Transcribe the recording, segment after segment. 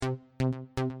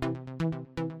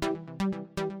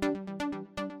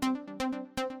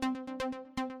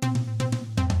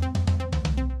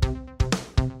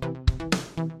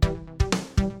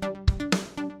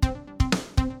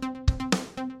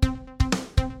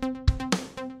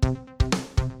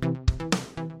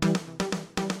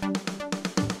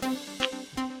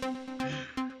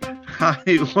Hi,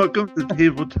 welcome to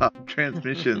Tabletop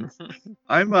Transmissions.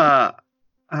 I'm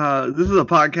this is a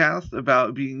podcast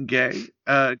about being gay,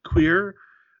 queer,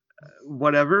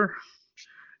 whatever,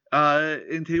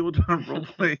 in tabletop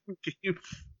role-playing games.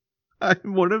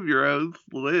 I'm one of your hosts,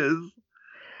 Liz,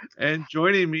 and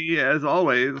joining me, as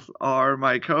always, are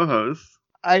my co-hosts.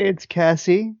 Hi, it's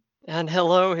Cassie. And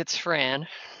hello, it's Fran.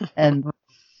 And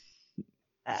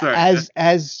Sorry. as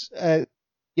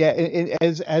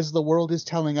the world is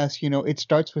telling us, it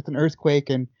starts with an earthquake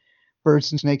and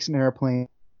birds and snakes and airplanes,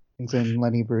 and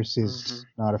Lenny Bruce is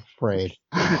not afraid.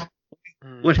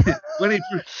 Lenny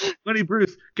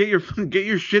Bruce, get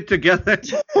your shit together.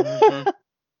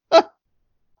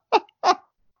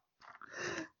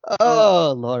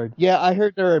 Oh Lord, yeah, I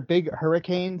heard there are big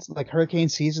hurricanes. Like hurricane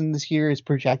season this year is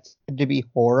projected to be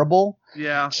horrible.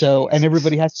 Yeah. So, and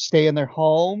everybody has to stay in their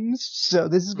homes. So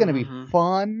this is going to be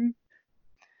fun.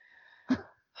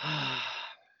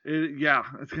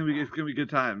 It's gonna be good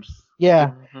times.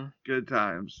 Yeah. Good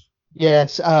times.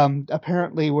 Yes.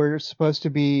 Apparently, we're supposed to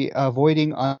be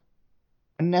avoiding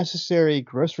unnecessary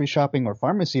grocery shopping or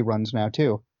pharmacy runs now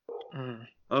too.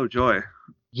 Oh joy.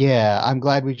 Yeah, I'm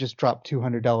glad we just dropped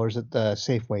 $200 at the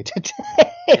Safeway today.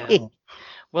 Yeah.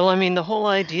 Well, I mean, the whole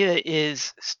idea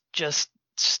is just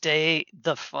stay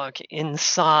the fuck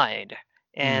inside.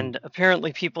 And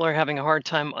apparently people are having a hard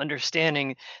time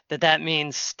understanding that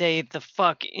means stay the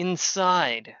fuck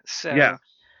inside. So yeah.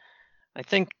 I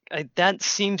think that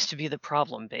seems to be the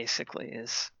problem, basically,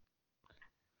 is...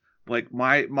 Like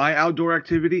my outdoor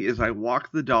activity is I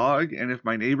walk the dog, and if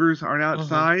my neighbors aren't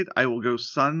outside, I will go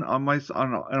sun on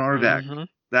our deck.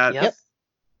 That's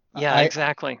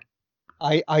exactly.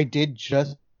 I did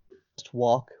just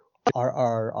walk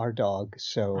our dog,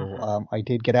 so I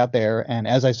did get out there, and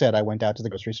as I said, I went out to the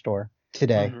grocery store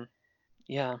today.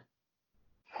 Yeah.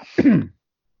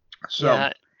 So.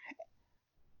 Yeah.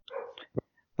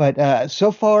 But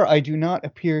so far, I do not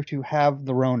appear to have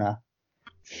the Rona.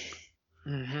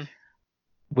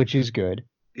 Which is good.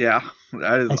 Yeah,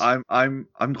 that is. I'm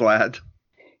glad.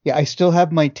 Yeah, I still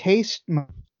have my taste, my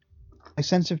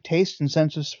sense of taste and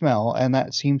sense of smell, and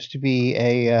that seems to be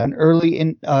an early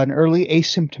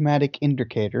asymptomatic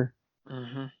indicator.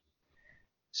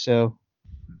 So.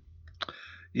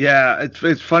 Yeah,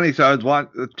 it's funny. So I was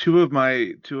two of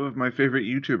my favorite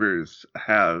YouTubers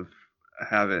have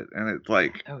it, and it's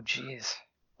like. Oh jeez.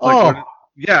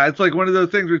 It's like one of those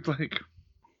things where it's like.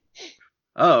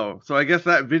 Oh, so I guess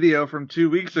that video from 2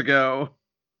 weeks ago,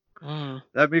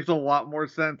 that makes a lot more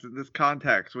sense in this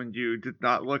context when you did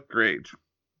not look great.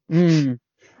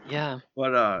 Yeah.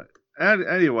 But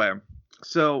anyway,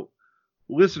 so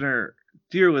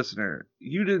dear listener,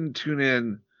 you didn't tune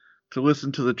in to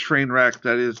listen to the train wreck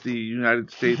that is the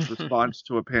United States response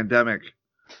to a pandemic.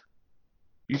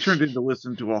 You turned in to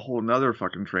listen to a whole nother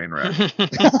fucking train wreck.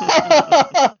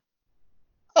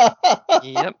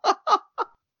 Yep.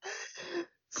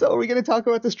 So are we going to talk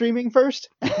about the streaming first?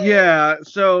 Yeah,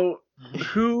 so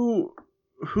who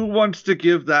wants to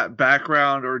give that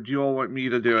background, or do you all want me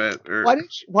to do it? Or...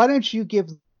 Why don't you give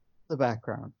the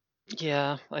background?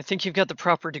 Yeah, I think you've got the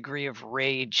proper degree of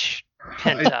rage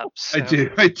pent up. So.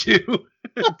 I do.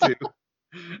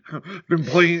 I've been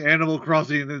playing Animal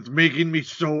Crossing and it's making me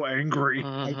so angry.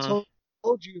 I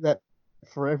told you that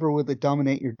forever will it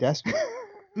dominate your desk.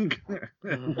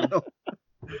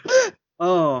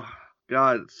 Oh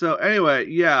God. So anyway,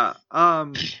 yeah.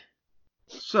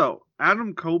 So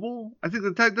Adam Koebel, I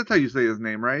think that's how you say his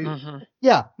name, right?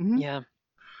 Yeah. Yeah.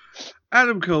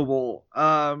 Adam Koebel,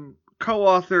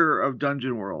 co-author of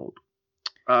Dungeon World.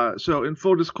 So in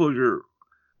full disclosure,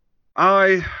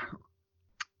 I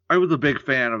was a big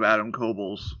fan of Adam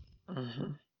Koebel's.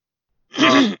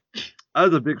 I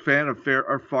was a big fan of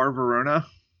Far Verona.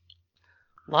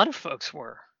 A lot of folks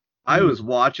were. I was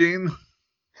watching.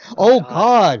 Oh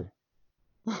God.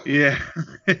 Yeah.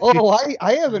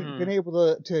 I haven't been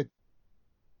able to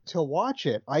watch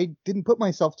it. I didn't put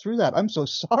myself through that. I'm so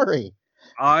sorry.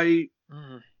 I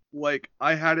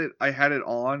had it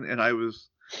on, and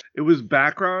it was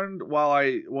background while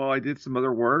I did some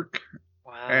other work.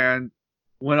 Wow. And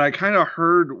when I kind of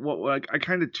heard I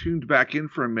kind of tuned back in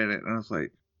for a minute, and I was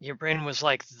like, your brain was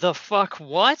like, the fuck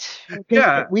what?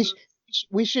 Yeah. We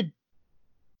should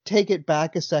take it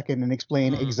back a second and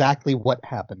explain exactly what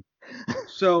happened.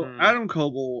 So Adam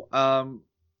Koebel,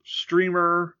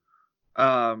 streamer,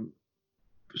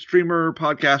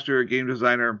 podcaster, game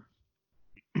designer.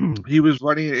 He was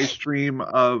running a stream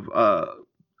of a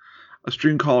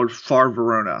stream called Far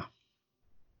Verona,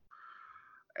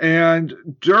 and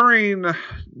during that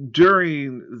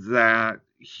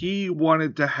he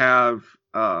wanted to have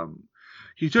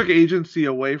he took agency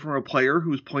away from a player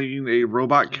who was playing a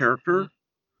robot character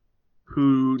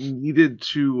who needed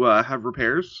to have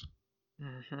repairs,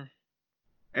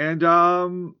 and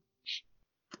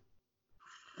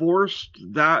forced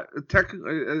that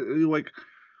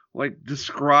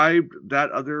described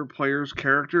that other player's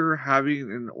character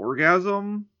having an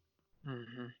orgasm,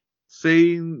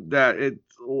 saying that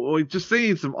just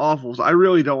saying some awfuls. I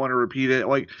really don't want to repeat it.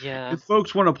 If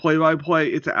folks want to play-by-play,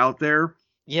 it's out there.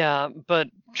 Yeah, but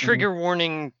trigger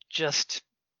warning.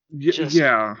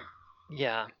 Yeah.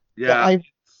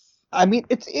 I mean,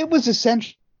 it was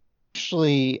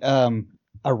essentially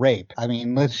a rape. I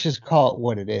mean, let's just call it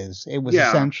what it is. It was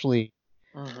essentially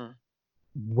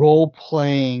role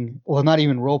playing. Well, not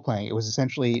even role playing. It was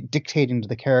essentially dictating to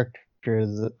the character,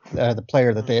 the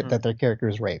player, that their character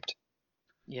is raped.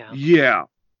 Yeah. Yeah.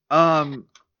 And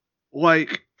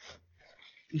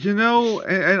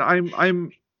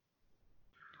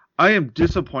I am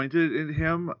disappointed in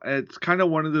him. It's kind of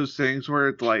one of those things where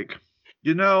it's like,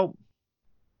 I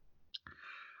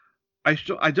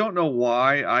don't know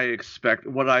why I expect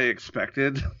what I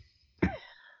expected.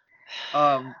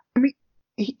 I mean,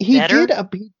 he did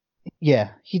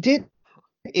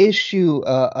issue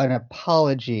an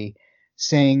apology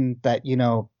saying that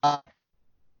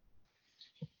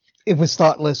it was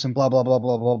thoughtless and blah blah blah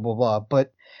blah blah blah blah.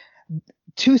 But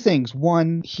two things: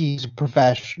 one, he's a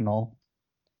professional.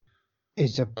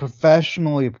 He's a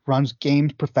professional. He runs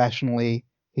games professionally.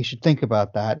 He should think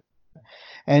about that.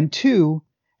 And two,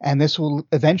 and this will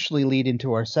eventually lead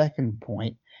into our second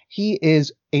point, he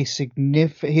has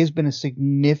been a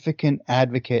significant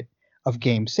advocate of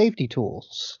game safety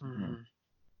tools.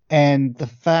 And the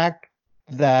fact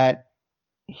that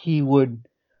he would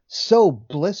so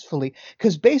blissfully,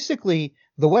 because basically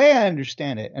the way I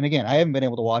understand it, and again, I haven't been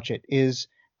able to watch it, is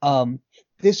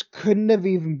this couldn't have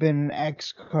even been an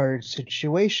X-Card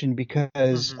situation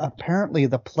because apparently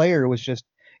the player was just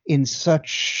in such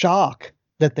shock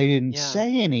that they didn't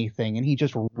say anything, and he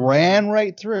just ran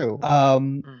right through.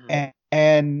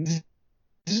 And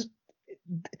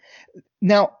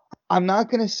now, I'm not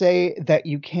going to say that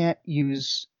you can't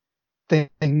use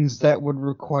things that would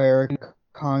require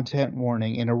content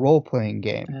warning in a role-playing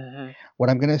game. What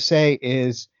I'm going to say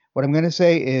is,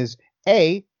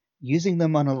 A, using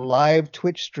them on a live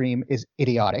Twitch stream is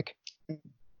idiotic.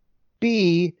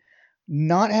 B,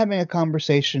 not having a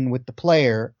conversation with the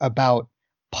player about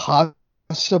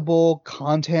possible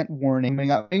content warning.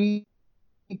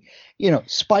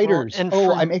 Spiders.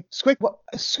 I'm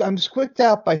squicked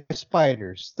out by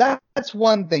spiders. That's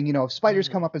one thing. If spiders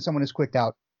come up and someone is squicked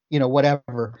out,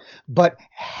 whatever. But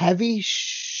heavy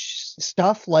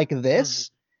stuff like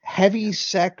this, heavy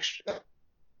sex,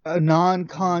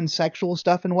 non-con sexual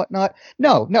stuff and whatnot.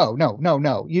 No.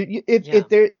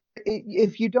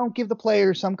 If you don't give the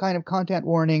player some kind of content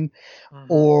warning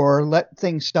or let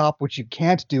things stop, which you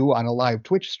can't do on a live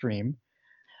Twitch stream,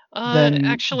 then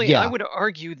actually, I would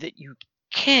argue that you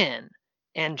can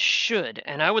and should,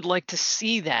 and I would like to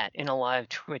see that in a live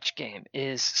Twitch game,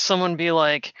 is someone be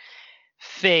like,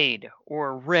 fade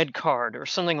or red card or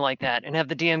something like that, and have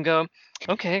the DM go,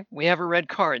 okay, we have a red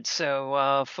card,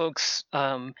 so folks,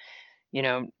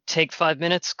 take 5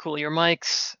 minutes, cool your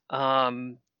mics,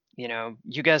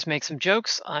 you guys make some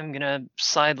jokes, I'm gonna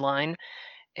sideline,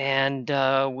 and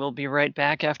we'll be right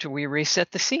back after we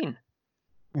reset the scene.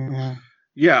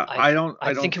 Yeah,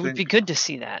 I think it would be good to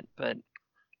see that, but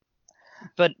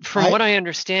from what I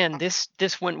understand,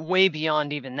 this went way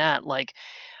beyond even that.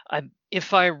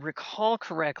 If I recall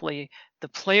correctly, the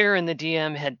player and the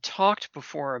DM had talked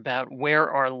before about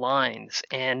where are lines,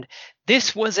 and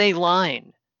this was a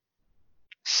line.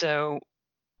 So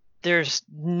there's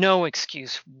no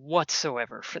excuse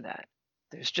whatsoever for that.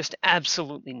 There's just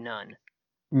absolutely none.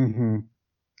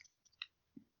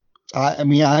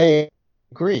 I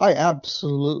agree. I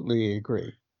absolutely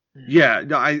agree. Yeah,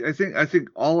 no, I think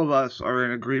all of us are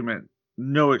in agreement.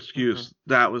 No excuse.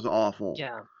 That was awful.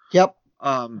 Yeah. Yep.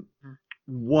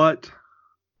 What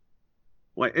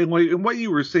what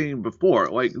you were saying before,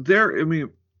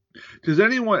 does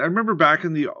anyone? I remember back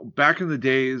in the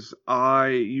days, I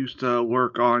used to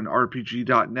work on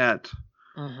RPG.net.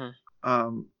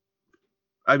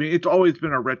 It's always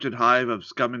been a wretched hive of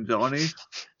scum and villainy.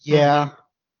 Yeah.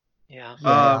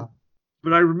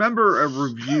 But I remember a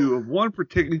review of one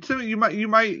particular. So you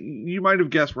might have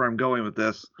guessed where I'm going with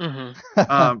this.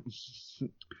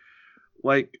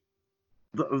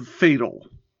 The Fatal.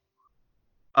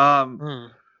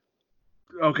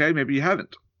 Okay, maybe you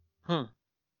haven't.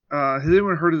 Has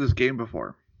anyone heard of this game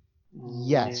before?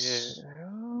 Yes.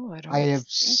 No, I don't I have think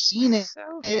seen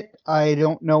so. it. I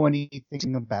don't know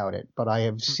anything about it, but I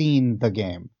have seen the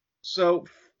game. So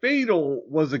Fatal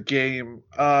was a game.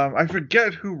 I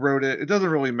forget who wrote it. It doesn't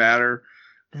really matter.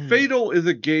 Fatal is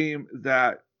a game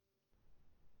that,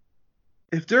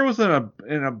 if there was an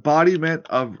embodiment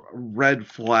of red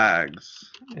flags,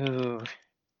 Ooh.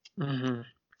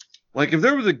 like if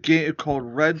there was a game called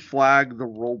Red Flag, the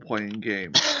role-playing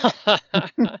game,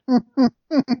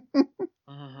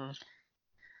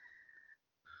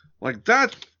 like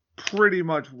that's pretty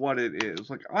much what it is.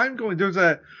 Like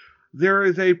there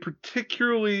is a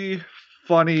particularly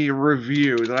funny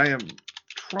review that I am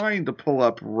trying to pull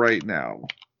up right now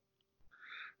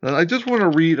that I just want to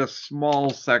read a small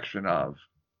section of.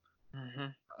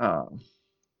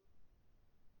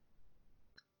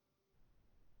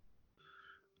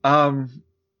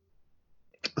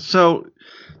 So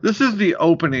this is the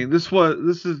opening. This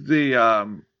is the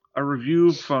a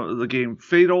review from the game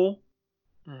Fatal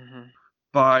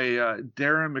by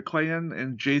Darren McLean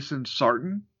and Jason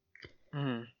Sarton.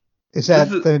 Is that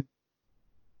the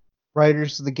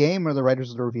writers of the game or the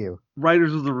writers of the review?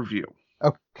 Writers of the review.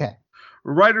 Okay.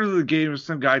 Writers of the game is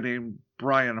some guy named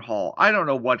Brian Hall. I don't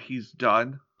know what he's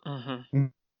done.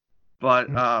 But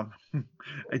I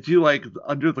do like,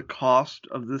 under the cost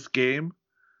of this game,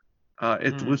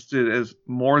 it's listed as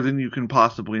more than you can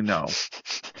possibly know.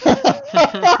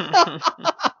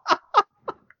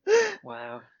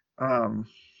 Wow.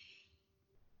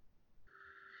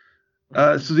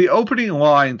 So the opening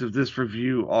lines of this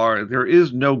review are: "There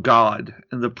is no God,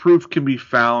 and the proof can be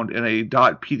found in a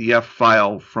 .pdf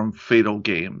file from Fatal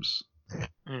Games."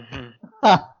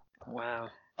 Wow.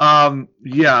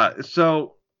 Yeah.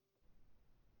 So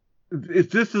if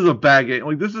this is a bad game,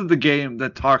 like this is the game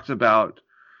that talks about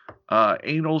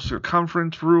anal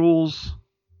circumference rules.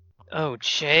 Oh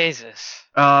Jesus.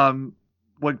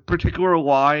 Like particular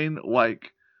line,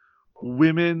 like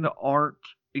women aren't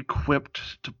equipped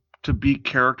to be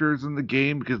characters in the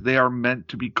game because they are meant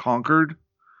to be conquered.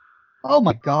 Oh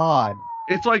my god.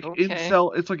 It's like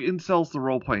Incel. It's like Incel's the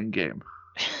role playing game.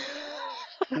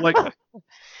 Like,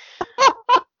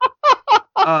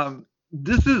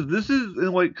 this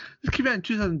came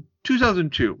out in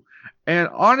 2002, and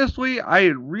honestly, I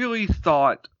had really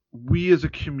thought we as a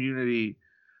community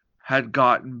had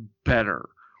gotten better.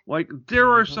 Like, there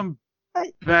are some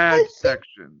bad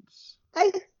sections. I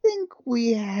think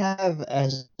we have,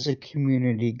 as a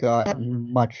community, gotten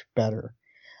much better.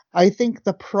 I think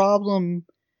the problem,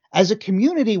 as a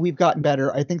community, we've gotten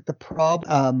better. I think the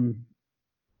problem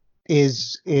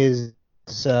is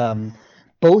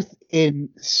both in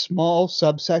small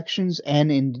subsections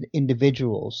and in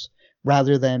individuals,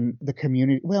 rather than the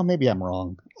community. Well, maybe I'm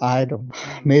wrong. I don't.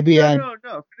 Maybe No.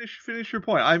 Finish your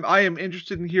point. I am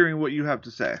interested in hearing what you have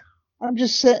to say. I'm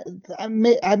just saying.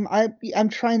 I'm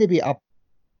trying to be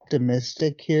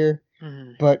optimistic here,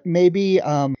 but maybe.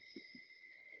 And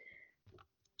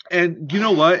you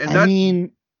know what? And I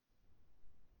mean,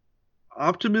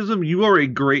 optimism. You are a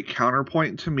great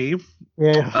counterpoint to me.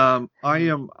 Yeah. I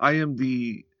am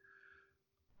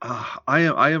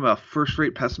a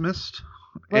first-rate pessimist.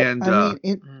 But, and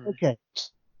okay.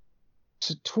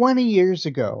 So 20 years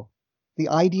ago, the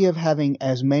idea of having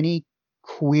as many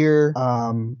queer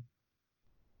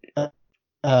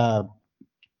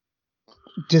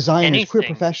designers,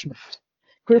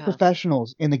 queer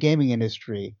professionals in the gaming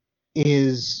industry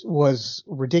was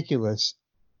ridiculous,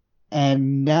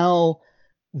 and now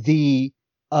the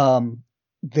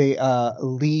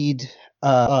lead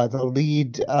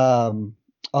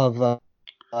of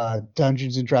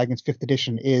Dungeons and Dragons 5th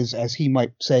edition is, as he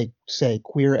might say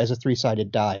queer as a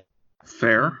three-sided die.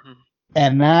 Fair.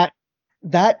 And that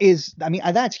is, I mean,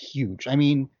 that's huge. I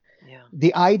mean,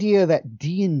 the idea that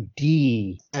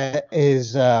D&D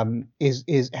has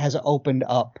opened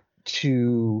up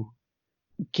to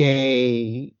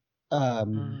gay,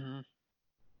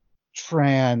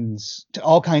 trans, to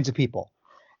all kinds of people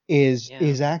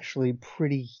is actually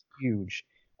pretty huge.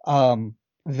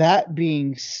 That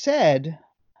being said,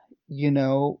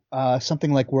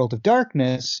 something like World of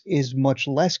Darkness is much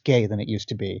less gay than it used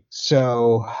to be.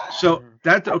 So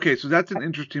that's okay. So that's an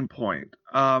interesting point.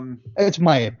 It's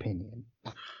my opinion.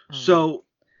 So,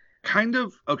 kind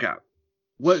of okay.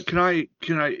 What can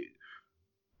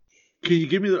you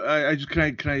give me the? I'm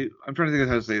trying to think of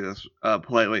how to say this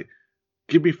politely.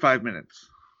 Give me 5 minutes.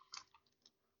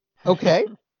 Okay.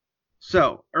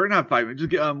 So, or not 5 minutes.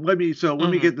 Just let me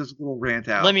get this little rant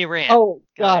out. Let me rant. Oh,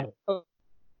 got it. Oh,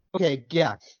 okay,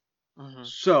 yeah.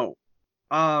 So,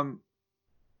 I'm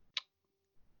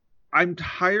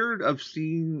tired of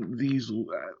seeing these.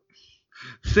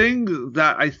 things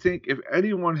that I think if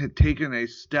anyone had taken a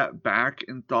step back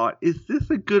and thought, is this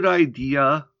a good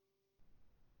idea?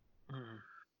 Mm.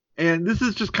 And this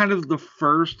is just kind of the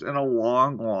first in a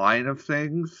long line of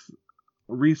things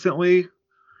recently.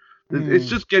 It's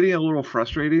just getting a little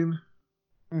frustrating.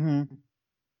 Mm-hmm.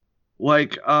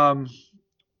 Like,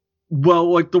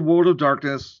 like the World of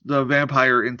Darkness, the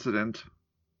vampire incident.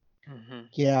 Mm-hmm.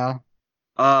 Yeah.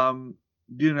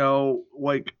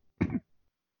 Like,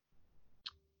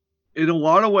 in a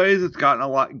lot of ways, it's gotten a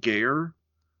lot gayer,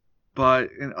 but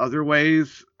in other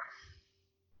ways,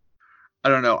 I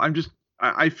don't know.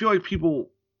 I feel like people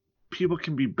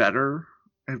can be better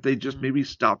if they just maybe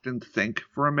stopped and think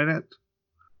for a minute.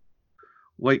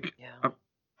 Like, Yeah.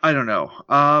 I don't know.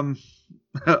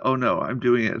 Oh no, I'm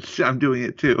doing it. I'm doing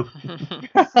it too.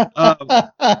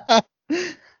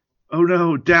 Oh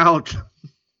no, doubt.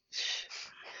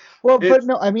 Well, but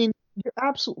no, I mean, you're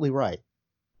absolutely right.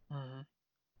 Mhm.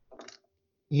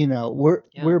 You know,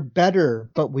 we're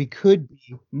better, but we could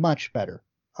be much better.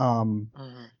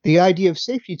 The idea of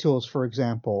safety tools, for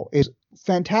example, is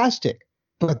fantastic,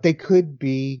 but they could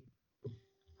be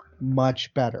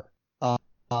much better.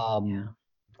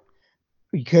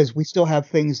 Because we still have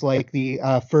things like the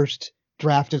first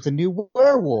draft of the new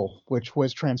Werewolf, which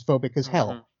was transphobic as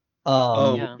hell.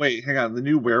 Wait, hang on. The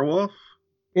new Werewolf?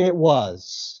 It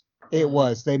was.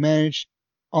 They managed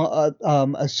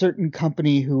a certain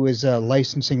company who was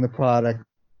licensing the product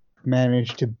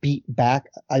managed to beat back,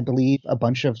 I believe, a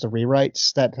bunch of the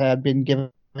rewrites that had been given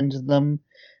to them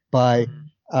by,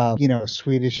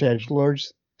 Swedish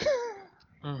edgelords.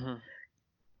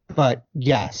 But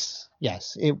yes,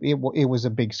 it was a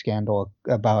big scandal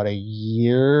about a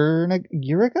year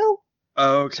ago.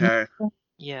 Okay.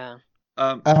 Yeah.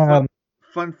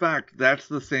 Fun fact: that's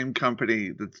the same company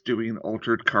that's doing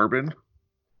Altered Carbon.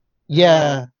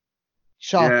 Yeah.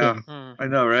 Shocking. Yeah, I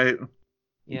know, right?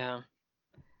 Yeah.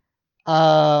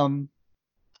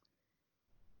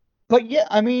 But yeah,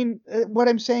 I mean, what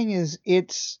I'm saying is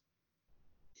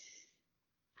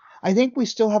I think we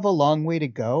still have a long way to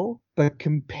go, but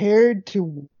compared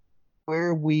to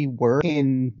where we were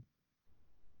in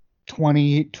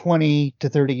 20 to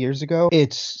 30 years ago,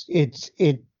 it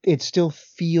still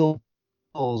feels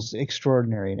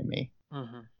extraordinary to me.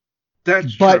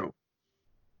 That's true.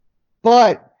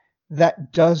 But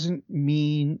that doesn't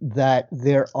mean that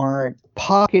there aren't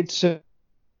pockets of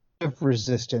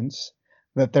resistance,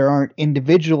 that there aren't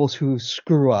individuals who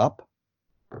screw up,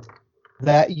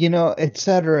 that, et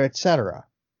cetera, et cetera.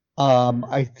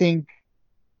 I think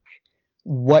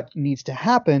what needs to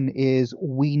happen is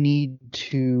we need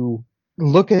to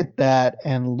look at that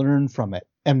and learn from it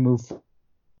and move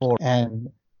forward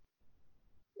and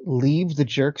leave the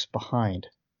jerks behind.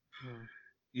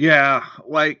 Yeah,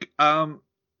 like,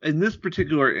 in this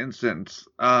particular instance,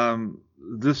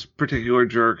 this particular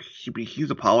jerk,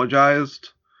 he's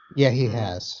apologized. Yeah, he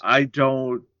has. I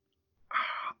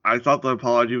thought the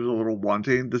apology was a little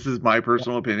wanting. This is my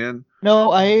personal opinion.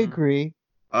 No, I agree.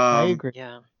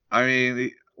 Yeah. I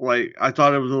mean, like, I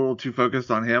thought it was a little too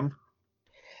focused on him.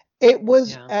 It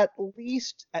was at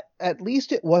least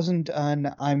it wasn't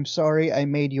an "I'm sorry I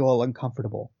made you all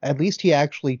uncomfortable." At least he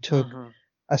actually took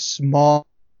a small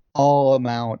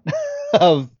amount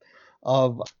of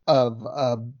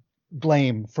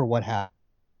blame for what happened.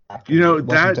 It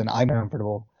wasn't an "I'm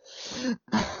uncomfortable."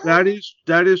 That is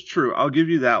true. I'll give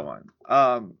you that one.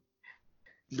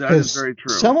 That is very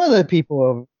true. Some of the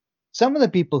people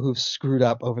who've screwed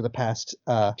up over the past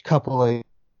couple of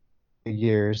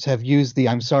years have used the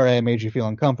 "I'm sorry I made you feel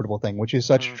uncomfortable" thing, which is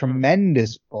such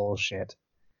tremendous bullshit.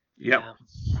 Yep.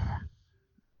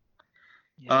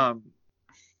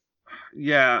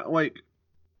 Yeah, like,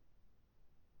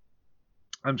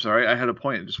 I'm sorry, I had a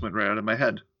point. It just went right out of my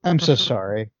head. I'm so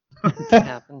sorry. It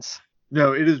happens.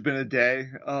 No, it has been a day.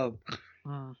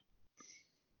 And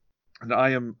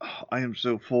I am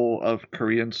so full of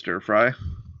Korean stir fry.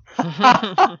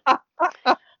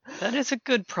 That is a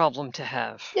good problem to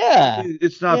have. Yeah.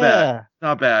 It's not bad.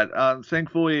 Not bad.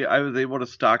 Thankfully, I was able to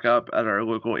stock up at our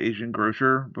local Asian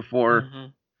grocer before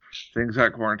things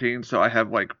got quarantined, so I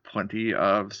have, like, plenty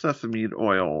of sesame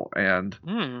oil and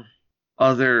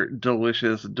other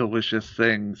delicious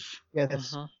things.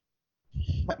 Yes.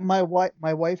 My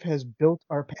wife has built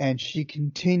our, and she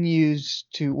continues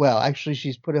to. Well, actually,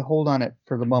 she's put a hold on it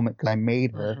for the moment because I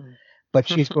made her, but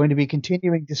she's going to be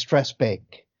continuing to stress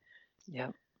bake. Yeah.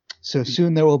 So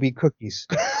soon there will be cookies.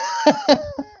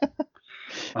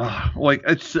 Like,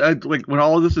 it's like, when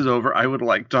all of this is over, I would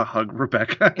like to hug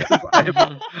Rebecca.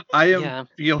 I am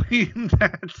feeling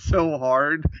that so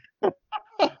hard.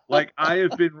 Like I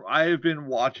have been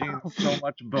watching so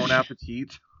much Bon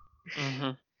Appetit.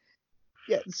 Mhm.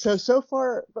 Yeah. So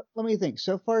far, let me think.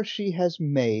 So far, she has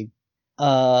made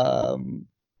there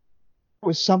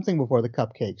was something before the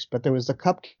cupcakes, but there was the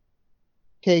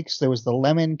cupcakes. There was the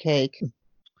lemon cake.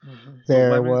 Mhm.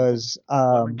 There was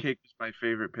Lemon cake is my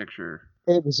favorite picture.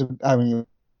 it was it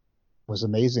was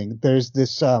amazing. There's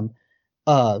this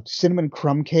cinnamon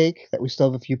crumb cake that we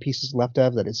still have a few pieces left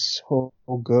of that is so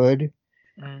good.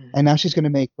 And now she's going to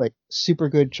make like super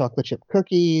good chocolate chip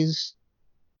cookies.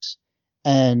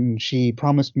 And she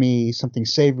promised me something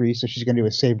savory, so she's going to do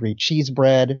a savory cheese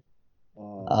bread.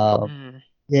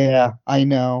 Yeah, I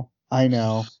know.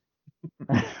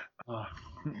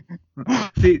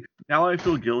 See, now I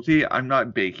feel guilty. I'm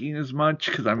not baking as much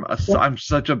because I'm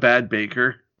such a bad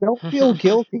baker. Don't feel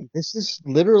guilty. This is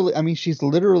literally, I mean, she's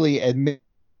literally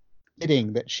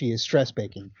admitting that she is stress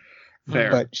baking.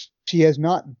 Fair. But she has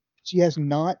not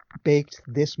baked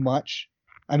this much.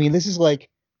 I mean, this is like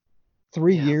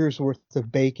 3 years worth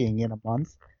of baking in a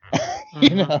month.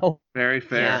 You know? Very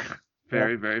fair. Yeah.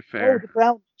 Very, very Oh, fair.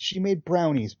 she made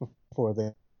brownies before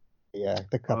the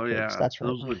cupcakes. Oh yeah, That's right.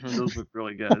 Those look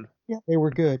really good. Yeah, they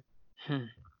were good.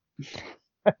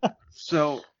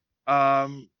 So,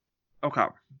 okay.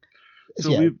 So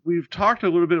Yeah. we've talked a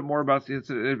little bit more about the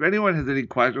incident. If anyone has any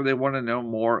questions or they want to know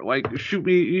more, like you can shoot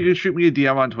me a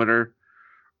DM on Twitter,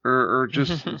 or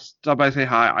just stop by, say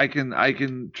hi. I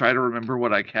can try to remember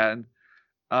what I can.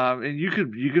 And you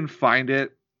can find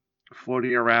it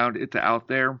floating around. It's out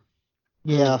there.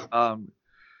 Yeah.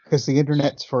 Because the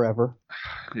internet's forever.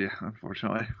 Yeah,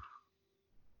 unfortunately.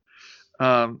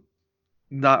 At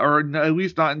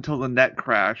least not until the net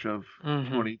crash of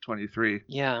 2023.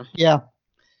 Yeah. Yeah.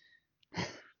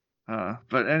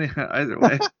 But anyway, either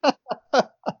way,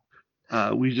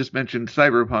 we just mentioned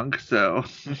Cyberpunk, so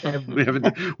we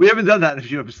haven't done that in a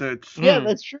few episodes. Yeah,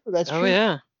 that's true. That's true. Oh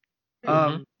yeah.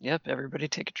 Yep. Everybody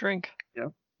take a drink. Yeah.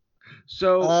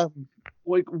 So,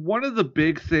 like one of the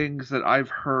big things that I've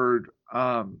heard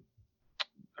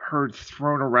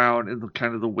thrown around in the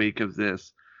kind of the wake of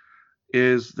this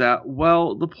is that,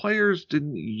 well, the players did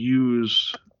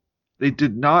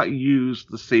not use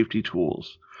the safety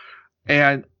tools.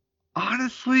 And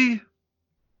honestly,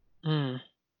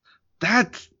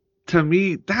 that's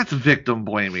victim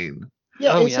blaming.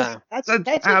 Yeah, that's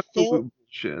absolute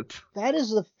bullshit. That is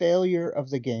the failure of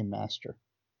the game master.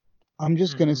 I'm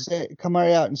just going to come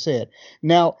right out and say it.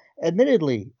 Now,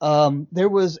 admittedly, there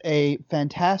was a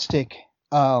fantastic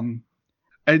and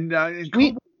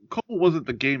Cole wasn't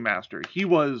the game master. He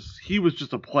was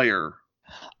just a player.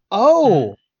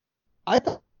 Oh, I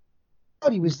thought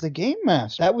he was the game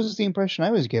master. That was the impression I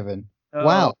was given.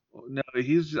 Wow. No,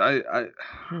 he's I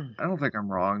don't think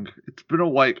I'm wrong. It's been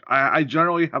I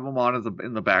generally have him on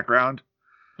in the background.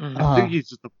 I think he's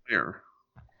just a player.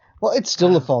 Well, it's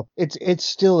still a fault. It's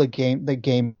still the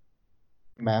game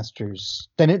masters.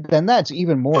 Then that's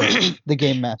even more the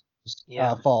game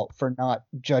master's fault for not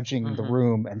judging the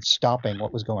room and stopping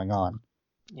what was going on.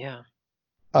 Yeah.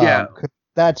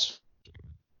 That's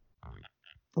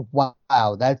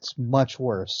wow. That's much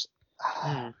worse.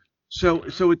 So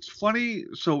it's funny.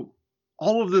 So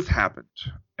all of this happened,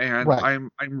 and right.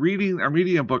 I'm reading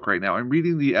a book right now. I'm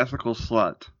reading The Ethical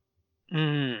Slut.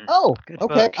 Oh, good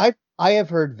okay. Book. I have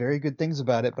heard very good things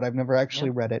about it, but I've never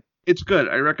actually read it. It's good.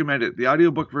 I recommend it. The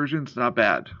audiobook version's not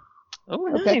bad. Oh,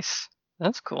 nice.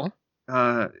 That's cool.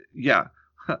 Yeah.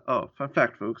 Oh, fun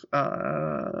fact, folks.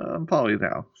 I'm poly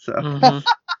now, so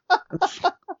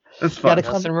that's fun.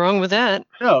 Nothing wrong with that.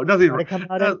 No, nothing wrong. Come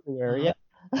out everywhere, yeah.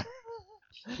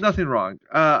 Nothing wrong.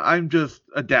 I'm just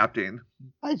adapting.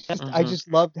 I just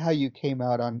loved how you came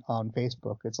out on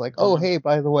Facebook. It's like, oh, hey,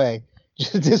 by the way,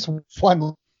 just this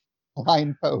one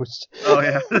line post. Oh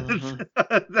yeah,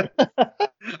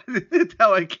 that's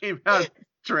how I came out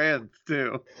trans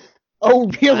too. Oh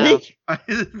really?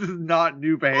 This is not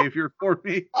new behavior for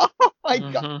me. Oh my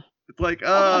god! It's like,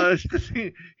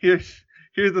 here's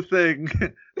the thing.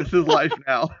 This is life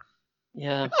now.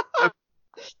 Yeah.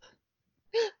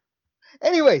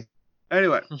 Anyway.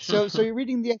 So you're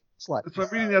reading The Ethical Slut. So I'm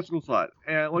reading The Ethical Slut,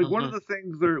 and like one of the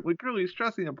things they're like really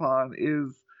stressing upon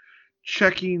is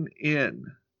checking in.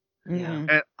 Yeah.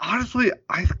 And honestly,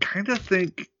 I kind of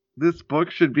think this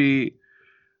book should be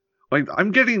like,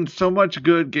 I'm getting so much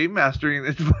good game mastering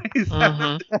advice out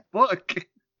of this book.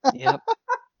 Yep.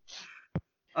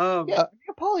 Yeah,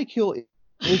 Polycule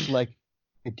is like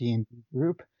a D&D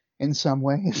group in some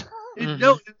ways.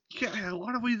 No, in a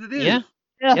lot of ways it is.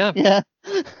 Yeah.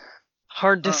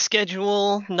 Hard to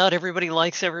schedule. Not everybody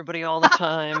likes everybody all the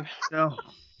time. No.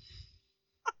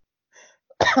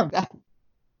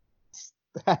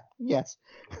 Yes.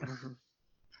 Mhm.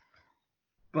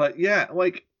 But yeah,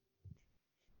 like,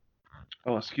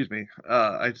 oh, excuse me.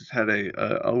 I just had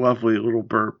a lovely little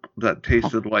burp that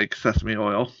tasted like sesame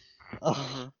oil.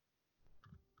 Ugh.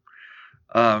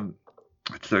 Mhm.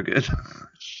 It's so good.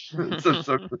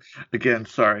 So again,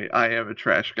 sorry, I am a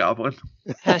trash goblin.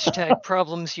 Hashtag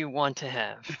problems you want to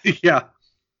have. Yeah.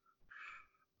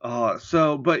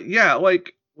 But yeah,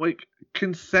 like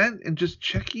consent and just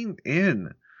checking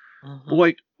in.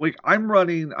 Mhm. Like I'm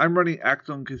running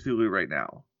Axon Cthulhu right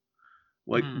now.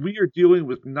 Like Mm. we are dealing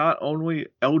with not only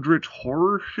eldritch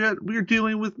horror shit, we are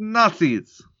dealing with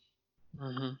Nazis.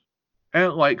 Mhm.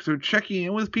 And like so checking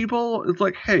in with people, it's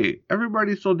like, hey,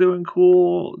 everybody's still doing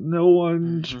cool. No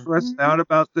one's Mhm. stressing out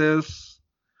about this.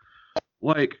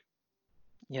 Like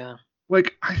Yeah.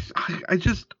 like I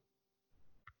just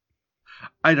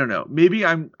I don't know. Maybe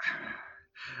I'm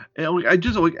and like I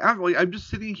just like I'm just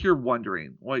sitting here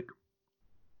wondering, like,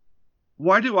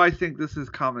 why do I think this is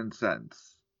common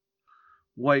sense?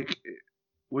 Like,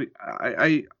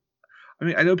 I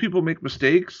mean, I know people make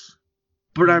mistakes,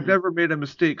 but I've Mhm. never made a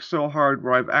mistake so hard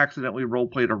where I've accidentally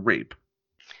role-played a rape.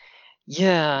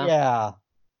 Yeah.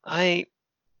 Yeah.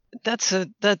 That's a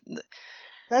that.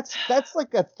 That's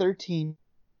like a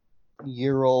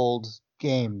 13-year-old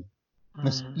game.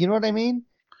 Mhm. You know what I mean?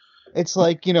 It's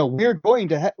like, we're going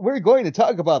to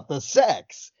talk about the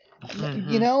sex.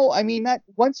 Mhm. I mean, that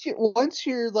once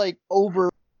you're like over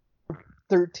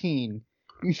 13,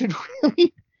 you should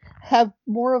really have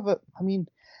more of a. I mean,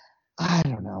 I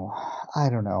don't know.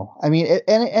 I mean,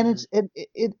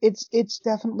 it's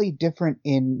definitely different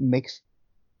in mixed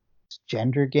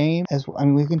gender games. I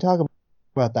mean, we can talk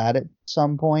about that at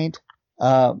some point.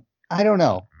 I don't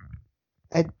know.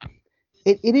 It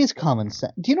is common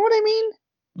sense. Do you know what I mean?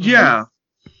 Yeah.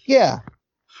 Yeah.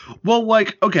 Well,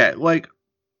 like, okay, like,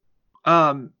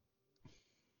 um,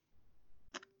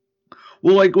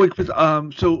 well,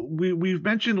 so we've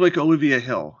mentioned like Olivia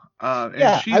Hill, and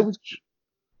Yeah. she's.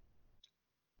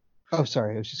 Oh,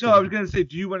 sorry. I was just No, I was gonna say,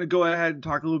 do you want to go ahead and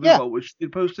talk a little bit Yeah. about what she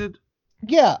had posted?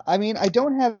 Yeah. I mean, I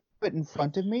don't have it in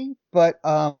front of me, but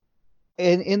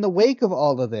in the wake of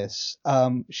all of this,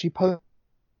 she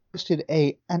posted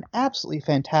an absolutely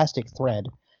fantastic thread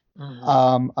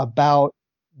Mhm. about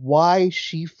why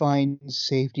she finds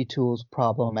safety tools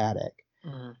problematic.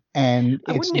 Mhm. And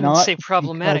I it's wouldn't even not say because,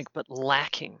 problematic, but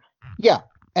lacking. yeah,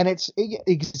 and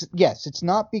yes, it's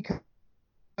not because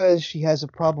she has a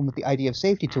problem with the idea of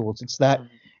safety tools. It's that Mhm.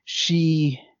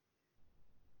 she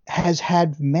has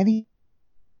had many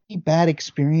bad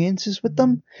experiences with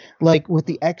them, like with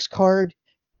the X card.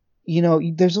 There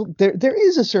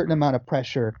is a certain amount of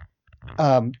pressure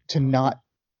to not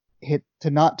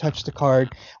touch the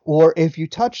card, or if you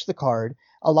touch the card,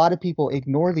 a lot of people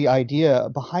ignore the idea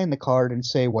behind the card and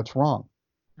say what's wrong.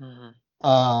 Mhm.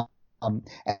 Um,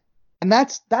 and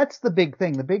that's the big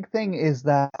thing. The big thing is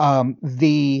that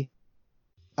the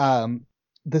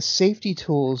safety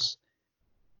tools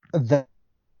that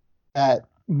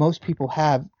most people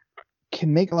have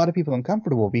can make a lot of people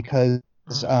uncomfortable because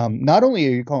not only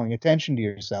are you calling attention to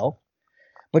yourself,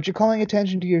 but you're calling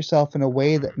attention to yourself in a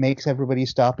way that makes everybody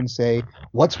stop and say,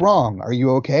 "What's wrong? Are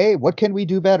you okay? What can we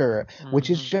do better?" Which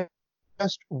is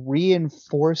just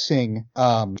reinforcing.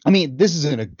 I mean, this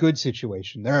isn't a good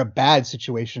situation. There are bad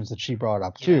situations that she brought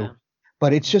up too, Yeah.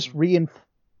 but it's just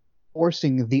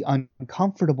reinforcing the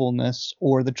uncomfortableness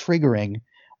or the triggering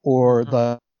or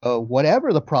the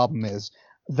whatever the problem is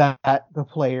that the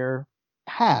player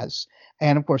has.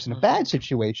 And of course, in a bad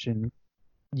situation,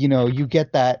 you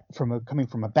get that coming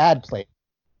from a bad place,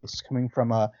 coming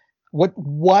from a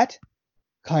what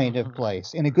kind of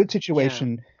place. In a good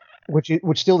situation, which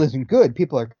still isn't good,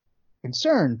 people are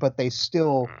concerned, but they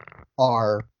still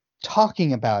are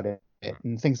talking about it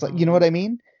and things like, you know what I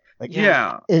mean? Like,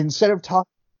 Yeah. instead of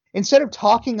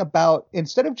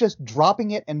just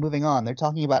dropping it and moving on, they're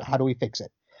talking about how do we fix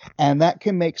it, and that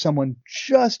can make someone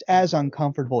just as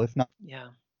uncomfortable, if not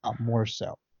more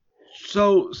so.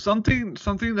 So something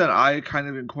that I kind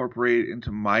of incorporate into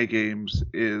my games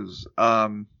is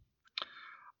I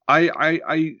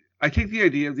take the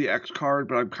idea of the X card,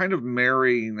 but I'm kind of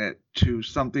marrying it to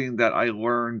something that I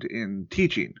learned in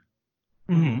teaching.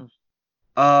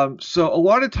 Mm-hmm. So a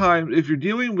lot of times, if you're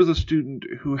dealing with a student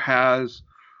who has,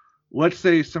 let's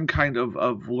say, some kind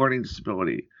of learning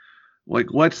disability, like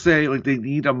let's say like they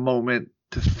need a moment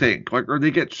to think, like or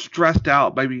they get stressed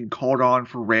out by being called on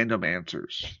for random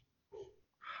answers.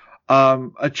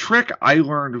 A trick I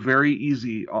learned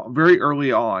very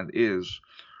early on is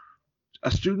a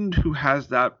student who has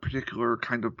that particular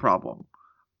kind of problem.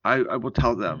 I will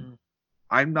tell them,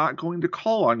 I'm not going to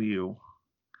call on you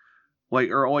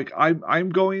I'm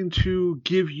going to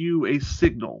give you a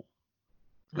signal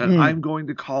that I'm going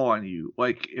to call on you.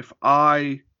 Like if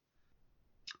I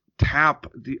tap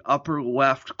the upper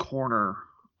left corner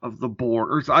of the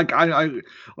board, or it's like I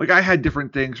had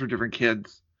different things for different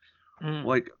kids.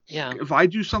 Like if I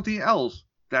do something else,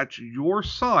 that's your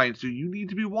sign. So you need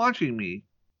to be watching me.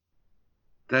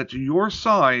 That's your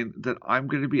sign that I'm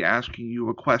going to be asking you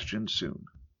a question soon.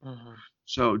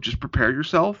 So just prepare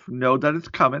yourself. Know that it's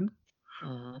coming.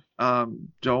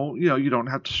 Don't you don't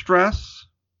have to stress.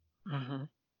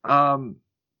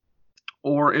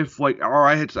 Or if or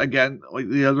I had again like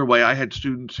the other way, I had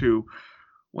students who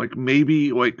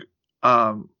maybe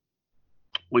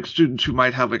students who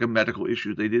might have a medical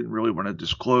issue they didn't really want to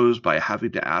disclose by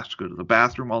having to ask to go to the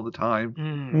bathroom all the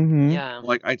time. Yeah.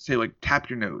 I'd say tap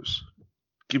your nose.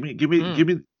 Give me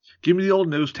the old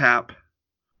nose tap.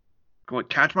 Go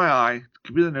catch my eye.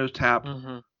 Give me the nose tap.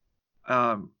 And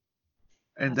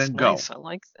That's then go. Nice. I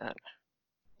like that.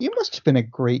 You must have been a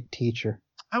great teacher.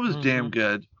 I was damn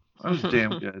good.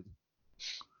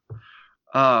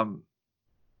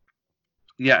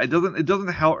 Yeah, it doesn't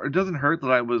help. It doesn't hurt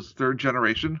that I was third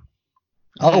generation.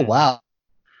 Oh wow.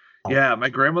 Yeah, my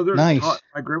grandmother Nice.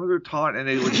 taught in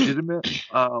a legitimate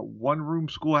one-room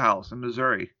schoolhouse in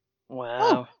Missouri. Wow.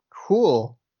 Oh,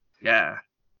 cool. Yeah.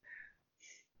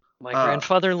 My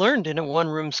grandfather learned in a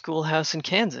one-room schoolhouse in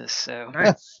Kansas, so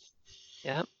Nice.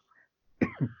 yeah.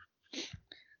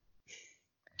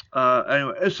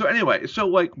 Anyway, so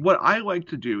what I like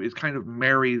to do is kind of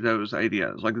marry those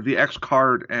ideas, like the X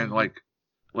card and like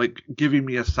giving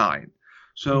me a sign.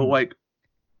 So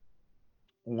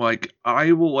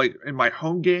I will in my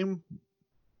home game,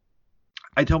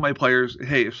 I tell my players,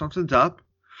 hey, if something's up,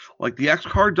 the X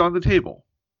card's on the table.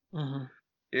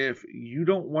 If you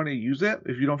don't want to use it,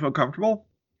 if you don't feel comfortable,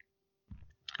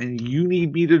 and you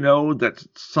need me to know that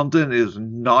something is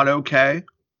not okay,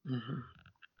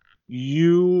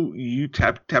 you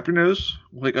tap your nose.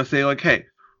 I say hey,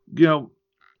 before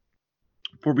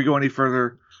we go any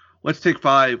further, let's take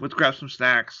 5. Let's grab some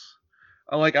snacks.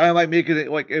 I might make it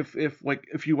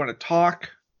if you want to talk,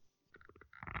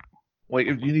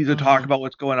 if you need to talk about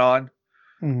what's going on,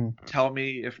 tell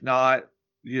me. If not,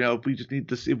 if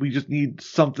we just need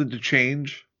something to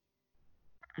change.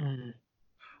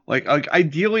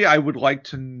 Ideally, I would like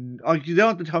to. You don't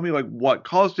have to tell me what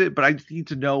caused it, but I just need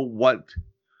to know what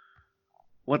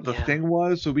the thing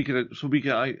was, so we can we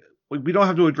don't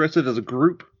have to address it as a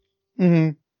group.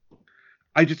 I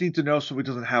just need to know so it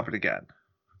doesn't happen again.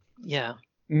 Yeah.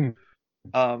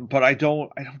 But I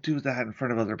don't do that in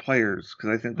front of other players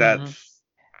because I think that's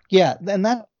and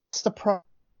that's the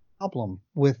problem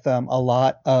with a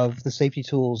lot of the safety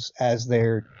tools as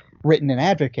they're written and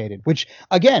advocated. Which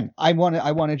again, I want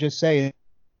to just say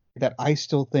that I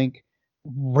still think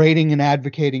rating and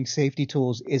advocating safety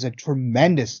tools is a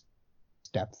tremendous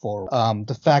step forward.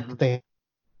 The fact that they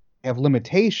have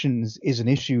limitations is an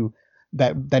issue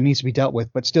that needs to be dealt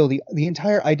with, but still the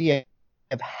entire idea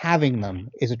of having them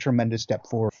is a tremendous step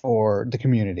forward for the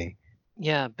community.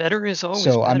 Yeah, better is always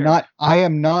so better. I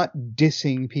am not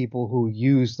dissing people who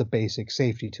use the basic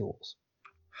safety tools.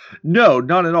 No,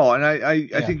 not at all. And I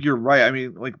think you're right. I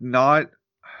mean,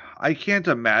 I can't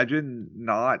imagine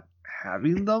not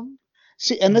having them.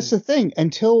 See, and that's the thing.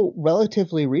 Until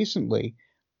relatively recently,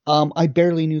 I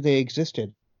barely knew they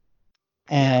existed.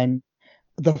 And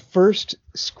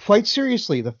quite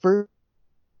seriously, the first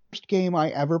game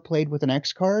I ever played with an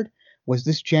X card was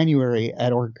this January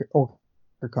at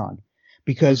OrcaCon,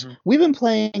 because we've been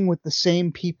playing with the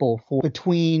same people for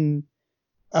between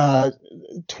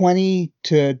 20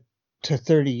 to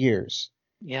 30 years.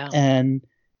 Yeah. And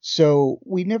so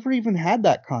we never even had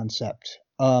that concept.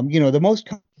 The most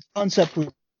concept we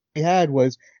had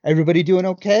was, everybody doing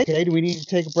okay? Okay, do we need to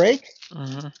take a break?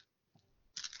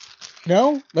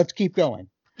 No? Let's keep going.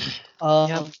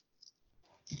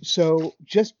 So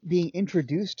just being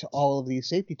introduced to all of these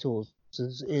safety tools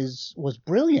was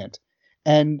brilliant.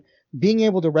 And being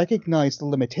able to recognize the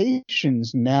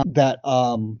limitations now that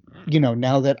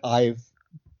now that I've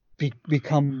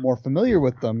become more familiar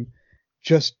with them,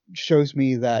 just shows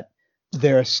me that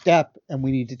they're a step and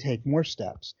we need to take more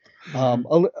steps.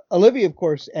 Olivia, of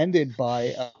course, ended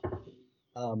by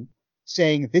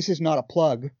saying, this is not a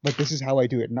plug, but this is how I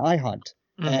do it in iHunt.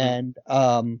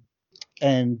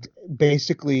 And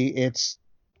basically it's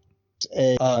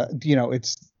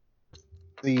it's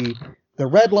the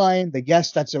red line, the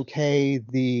yes, that's okay.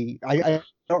 I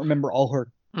don't remember all her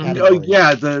categories. Oh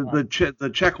yeah, the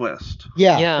checklist.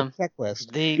 Yeah. The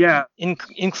checklist.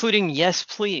 Including yes,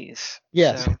 please.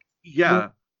 Yes. So, yeah.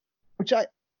 Which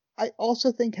I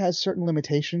also think has certain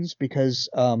limitations because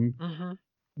Mm-hmm.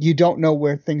 you don't know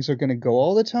where things are going to go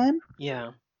all the time.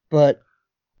 Yeah. But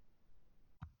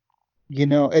it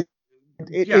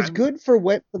Yeah, it's good for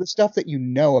the stuff that you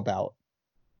know about.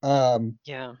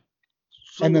 Yeah.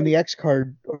 so And then like, the X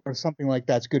card or something like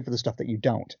that's good for the stuff that you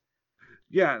don't.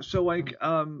 yeah, so like,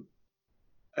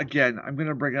 again, I'm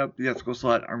gonna bring up the ethical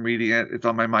slut. I'm reading it. It's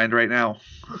on my mind right now.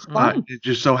 It's fine. It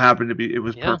just so happened to be. It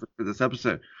was Yeah. perfect for this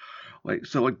episode. Like,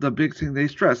 so like the big thing they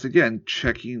stress again,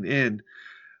 checking in.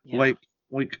 Yeah. Like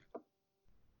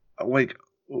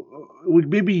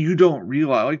maybe you don't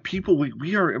realize, like, people,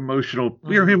 we are emotional.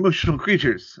 We are Mhm. emotional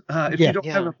creatures. If Yeah. you don't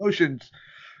have Yeah. emotions,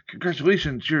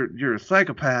 congratulations, you're a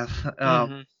psychopath.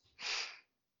 Mhm.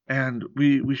 And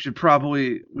we should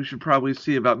probably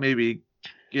see about maybe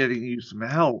getting you some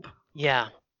help. Yeah.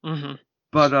 Mhm.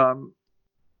 But um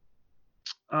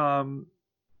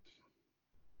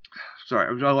sorry,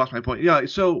 I lost my point. Yeah,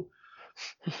 so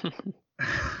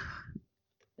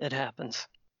It happens.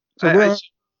 So I, we're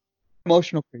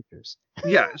emotional creatures.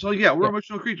 yeah, so yeah, we're Yeah.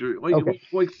 emotional creatures. Like, Okay.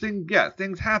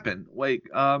 things happen. Like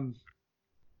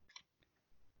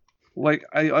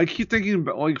I keep thinking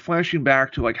about, like, flashing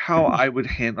back to like how I would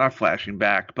handle, not flashing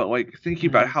back, but like thinking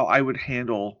about Mhm. how I would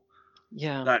handle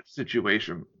Yeah. that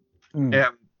situation. Mm.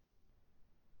 And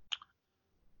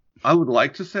I would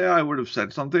like to say I would have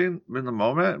said something in the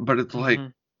moment, but it's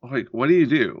Mhm. like what do you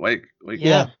do?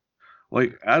 Yeah.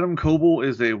 Like Adam Coble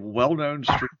is a well-known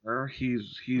streamer.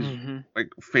 He's Mhm. like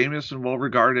famous and well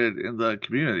regarded in the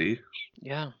community.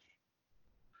 Yeah.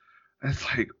 And it's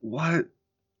like, what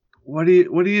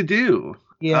do you do?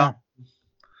 Yeah.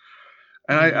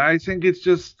 And Mhm. I think it's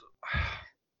just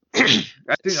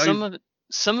I think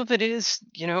Some of it is,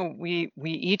 we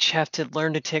each have to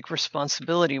learn to take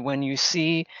responsibility when you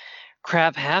see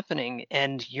crap happening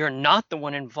and you're not the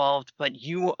one involved, but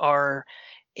you are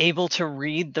able to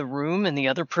read the room and the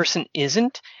other person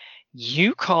isn't.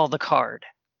 You call the card.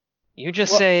 You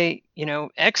just Well- say,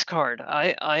 X card.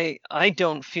 I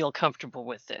don't feel comfortable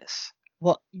with this.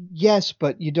 Well, yes,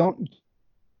 but you don't.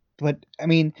 But I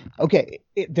mean, okay,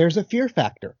 there's a fear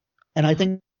factor, and I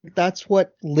think that's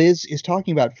what Liz is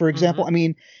talking about. For example, Mhm. I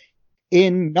mean,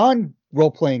 in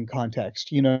non-role playing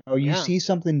context, you Yeah. see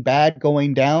something bad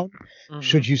going down. Mhm.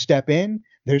 Should you step in?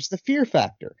 There's the fear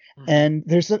factor, Mhm.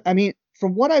 and I mean,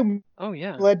 from what I'm Oh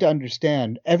yeah. led to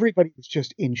understand, everybody was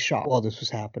just in shock while this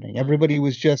was happening. Mhm. Everybody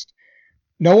was just.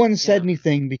 No one said Yeah.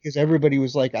 anything because everybody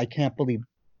was like, "I can't believe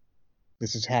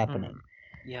this is happening."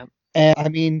 Yeah. And I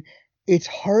mean, it's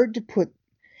hard to put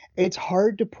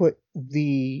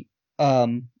the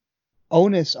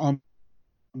onus on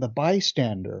the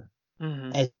bystander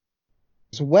Mhm.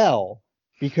 as well,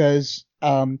 because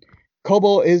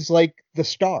Kobo is like the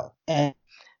star, and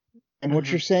what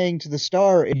Mhm. you're saying to the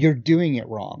star, you're doing it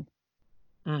wrong.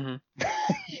 Mhm.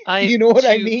 You know what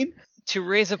I mean? To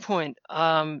raise a point,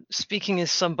 speaking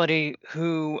as somebody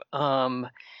who, and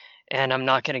I'm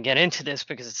not going to get into this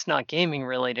because it's not gaming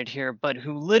related here, but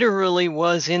who literally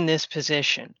was in this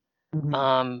position,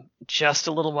 just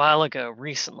a little while ago,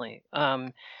 recently.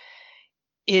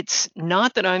 It's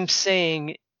not that I'm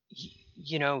saying,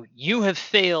 you have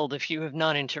failed if you have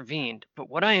not intervened, but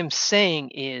what I am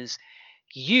saying is,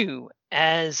 you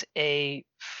as a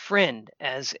friend,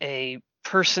 as a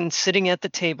person sitting at the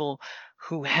table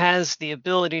who has the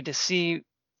ability to see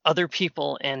other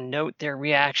people and note their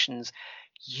reactions,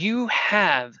 you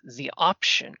have the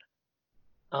option.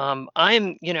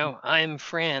 I'm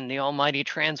Fran, the almighty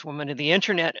trans woman of the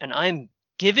internet, and I'm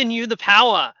giving you the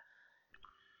power.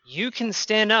 You can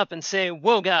stand up and say,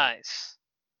 whoa, guys,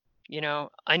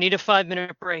 I need a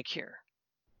 5-minute break here.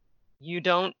 You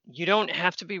don't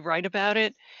have to be right about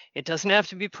it. It doesn't have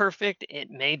to be perfect. It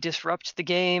may disrupt the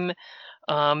game.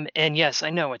 And yes, I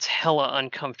know it's hella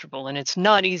uncomfortable and it's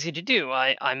not easy to do.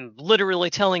 I'm literally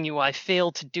telling you I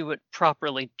failed to do it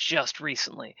properly just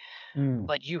recently.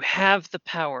 But you have the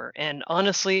power. And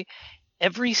honestly,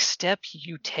 every step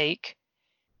you take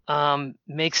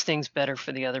makes things better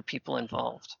for the other people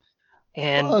involved.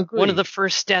 And one of the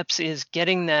first steps is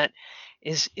getting that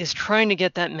is trying to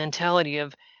get that mentality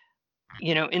of,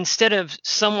 instead of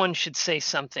someone should say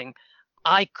something,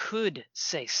 I could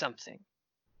say something.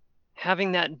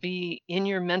 Having that be in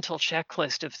your mental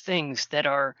checklist of things that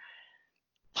are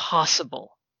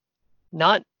possible,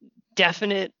 not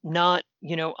definite, not,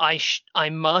 I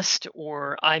must,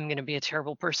 or I'm going to be a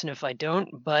terrible person if I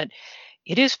don't, but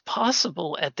it is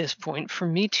possible at this point for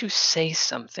me to say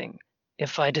something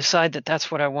if I decide that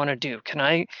that's what I want to do. Can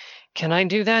I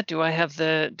do that? Do I have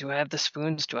the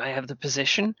spoons? Do I have the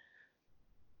position?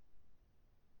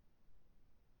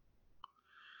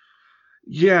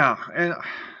 Yeah, and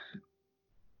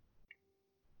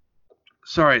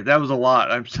Sorry, that was a lot.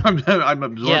 I'm absorbing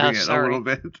it a sorry. little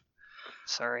bit.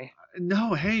 Sorry.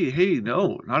 No, hey,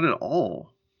 no, not at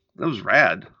all. That was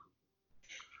rad.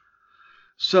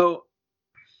 So,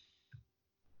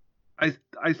 I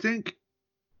think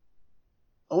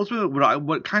ultimately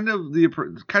what kind of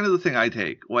the thing I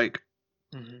take, like,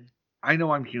 Mhm. I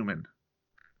know I'm human.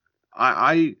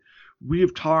 We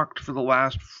have talked for the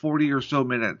last 40 or so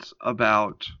minutes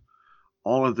about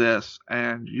all of this,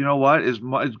 and you know what? As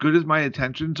good as my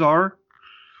intentions are,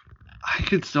 I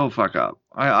could still fuck up.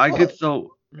 I could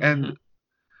still, and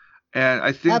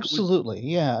I think Absolutely,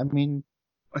 yeah. I mean,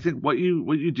 I think what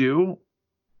you do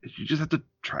is you just have to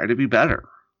try to be better.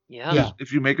 Yeah. Yeah.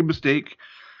 If you make a mistake,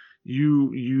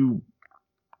 you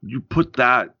put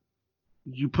that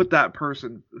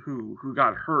person who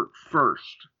got hurt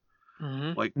first.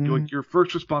 Mhm. Like Mhm. your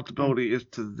first responsibility is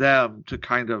to them to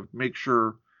kind of make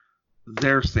sure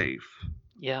they're safe.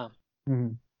 Yeah.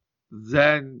 Mhm.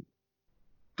 Then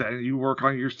you work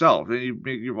on yourself. Then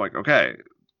you're like, okay,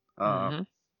 Mhm.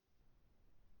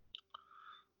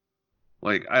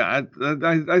 like I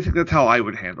think that's how I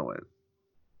would handle it.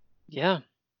 Yeah.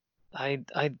 I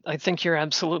think you're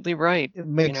absolutely right. It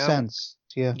makes You know, sense.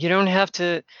 Yeah. you don't have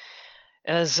to,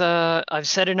 as I've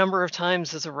said a number of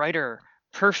times as a writer,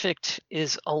 perfect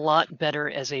is a lot better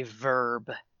as a verb.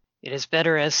 It is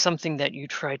better as something that you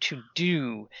try to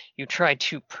do, you try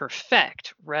to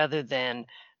perfect rather than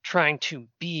trying to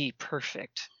be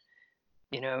perfect.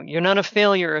 You know, you're not a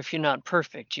failure if you're not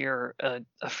perfect. You're a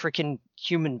freaking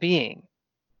human being.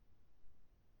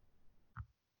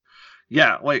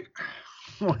 Yeah, like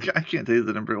I can't tell you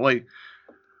the number, like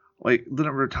the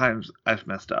number of times I've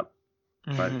messed up,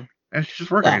 but Mhm. and you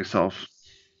just work on Yeah. yourself.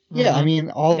 Yeah, I Mhm. mean,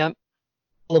 all Yep.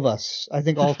 of us, I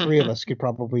think all three of us could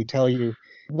probably tell you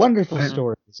wonderful Mhm.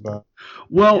 stories about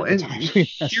Well, Yep. the and times we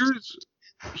messed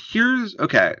up. here's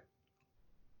okay.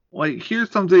 Like here's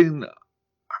something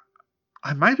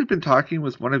I might have been talking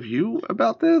with one of you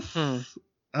about this. Hmm.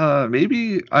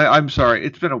 Maybe I'm sorry.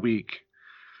 It's been a week.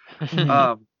 Mhm.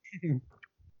 Um,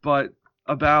 but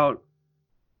about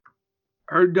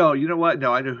or no, you know what?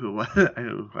 No, I know who.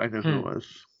 I know who Hmm. it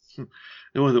was.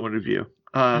 It wasn't one of you.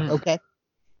 Hmm. Okay.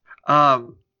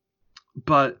 Um,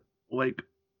 but like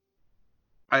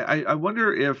I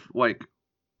wonder if like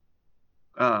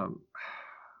um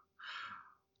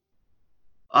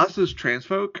us as trans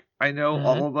folk, I know Hmm.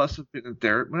 all of us have been in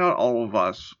therapy. Not all of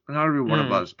us, not every one of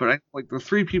Hmm. us, but like the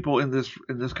three people in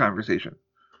this conversation.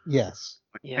 Yes.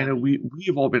 I Yeah. know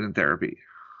we've all been in therapy.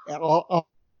 All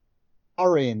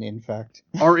are in fact.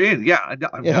 Are in, yeah, yeah,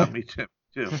 Yeah. me too,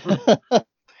 too.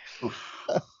 Oof.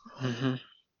 Hmm.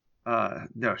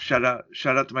 No, shout out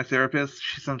to my therapist.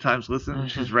 She sometimes listens. Hmm.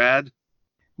 She's rad.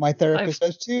 My High, therapist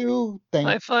does too. Thank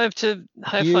high five to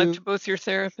you. both your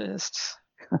therapists.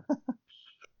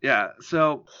 Yeah,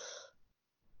 so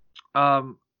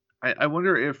um, I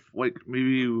wonder if like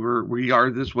maybe we are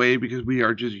this way because we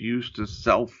are just used to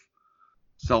self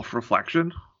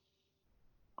reflection.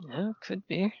 Yeah, could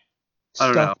be. I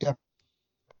don't know.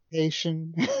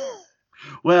 Self-deprecation.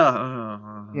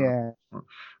 Well, Yeah.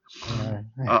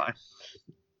 Yeah.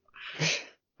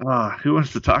 uh, who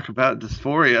wants to talk about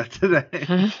dysphoria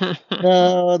today?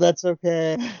 No, that's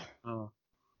okay. Uh,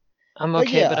 I'm But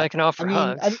okay, but yeah, I can offer I mean,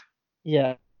 hugs.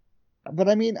 yeah. But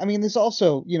there's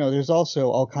also, there's also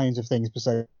all kinds of things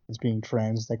besides being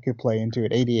trans that could play into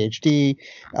it. ADHD,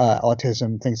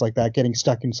 autism, things like that, getting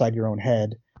stuck inside your own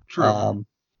head. true.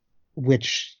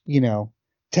 Which,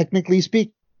 technically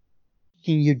speaking,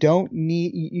 you don't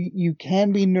need, you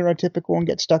can be neurotypical and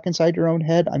get stuck inside your own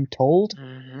head, I'm told.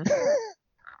 Hmm.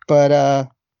 But,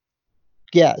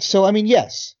 yeah, so,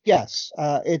 yes,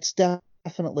 it's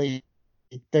definitely,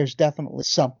 there's definitely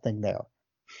something there.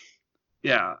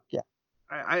 Yeah. Yeah.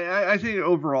 I think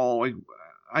overall, like,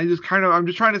 I'm just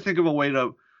trying to think of a way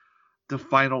to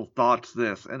final thoughts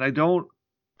this, and I don't.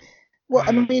 Well,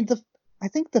 I mean, I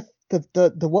think the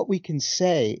what we can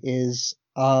say is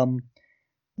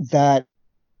that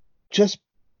just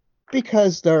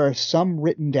because there are some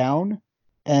written down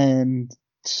and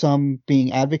some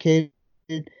being advocated,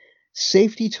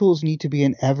 safety tools need to be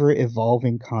an ever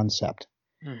evolving concept.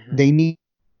 Hmm. They need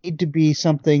to be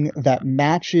something that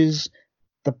matches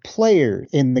the player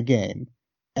in the game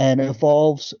and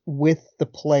evolves with the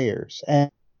players.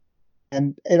 And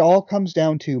it all comes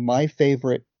down to my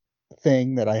favorite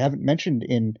thing that I haven't mentioned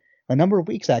in a number of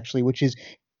weeks, actually, which is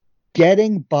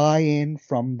getting buy-in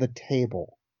from the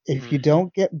table. If you Hmm.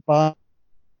 don't get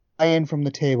buy-in from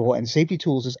the table, and safety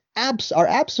tools are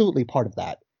absolutely part of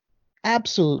that.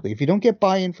 Absolutely. If you don't get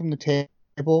buy-in from the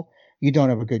table, you don't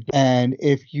have a good game. And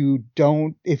if you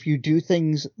do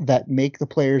things that make the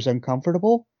players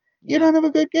uncomfortable, you don't have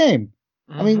a good game.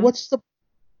 I mean, what's the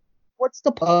point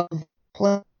of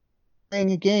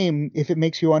playing a game if it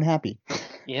makes you unhappy?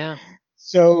 Yeah.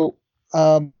 So,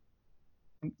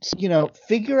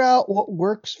 figure out what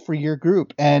works for your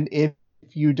group. And if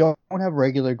you don't have a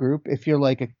regular group, if you're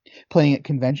like playing at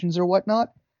conventions or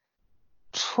whatnot,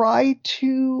 try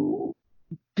to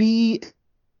be,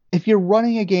 if you're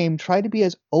running a game, try to be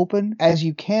as open as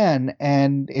you can.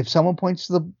 And if someone points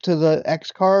to the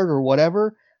X card or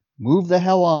whatever, move the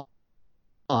hell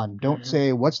on. Don't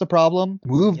say, what's the problem?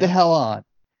 Move the hell on.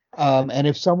 And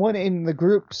if someone in the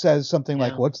group says something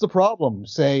like, what's the problem?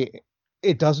 Say,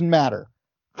 it doesn't matter.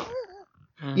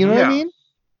 You know what I mean?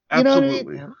 You know what I mean?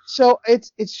 Absolutely. So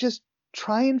it's just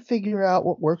try and figure out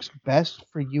what works best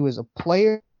for you as a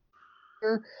player,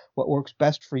 what works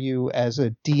best for you as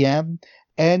a DM,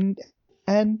 and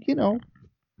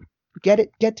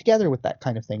get together with that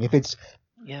kind of thing. If it's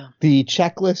the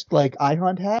checklist like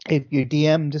iHunt had, if your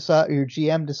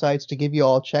GM decides to give you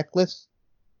all checklists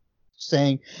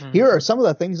saying, here are some of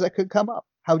the things that could come up.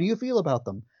 How do you feel about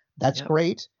them? That's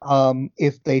great.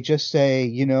 If they just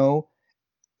say,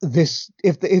 this,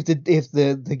 if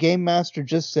the game master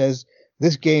just says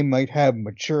this game might have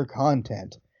mature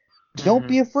content, don't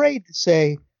be afraid to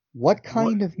say what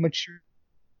kind of mature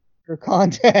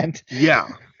content. Yeah.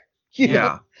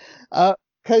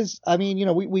 Because I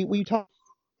mean, we talk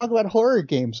about horror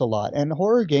games a lot, and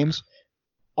horror games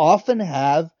often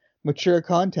have mature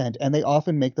content, and they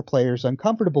often make the players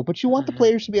uncomfortable. But you want the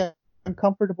players to be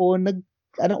uncomfortable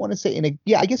I don't want to say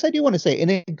I guess I do want to say in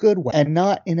a good way and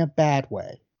not in a bad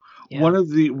way. Yeah. One of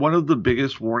the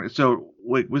biggest warnings. So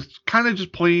was kind of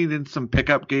just playing in some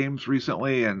pickup games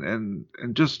recently, and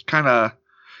just kind of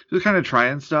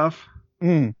trying stuff.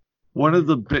 One of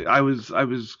the I was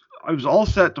all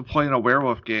set to play in a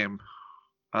werewolf game,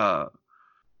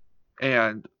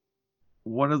 and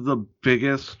one of the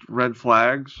biggest red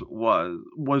flags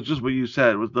was just what you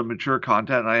said, was the mature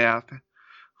content. And I asked,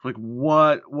 like,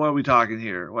 what are we talking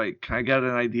here? Like, can I get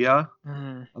an idea?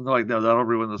 And they're like, no, that'll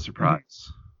ruin the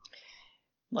surprise.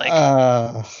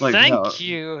 Thank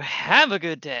you. Have a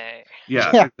good day.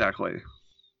 Yeah, exactly.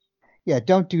 Yeah,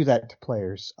 don't do that to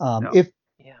players. No.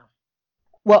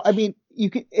 Well, I mean, you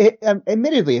can.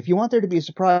 Admittedly, if you want there to be a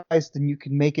surprise, then you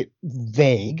can make it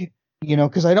vague.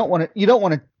 Because you don't want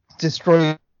to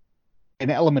destroy an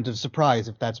element of surprise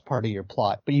if that's part of your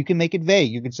plot. But you can make it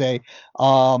vague. You could say,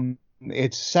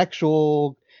 it's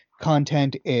sexual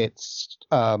content. It's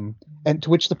and to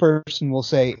which the person will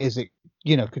say, is it?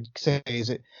 Could say,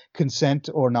 is it consent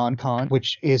or non-con,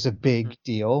 which is a big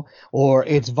deal, or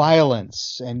it's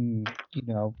violence, and you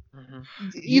know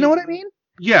what I mean?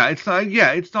 Yeah, it's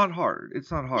not hard.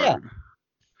 It's not hard. Yeah.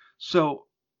 So,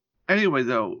 anyway,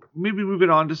 though, maybe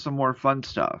moving on to some more fun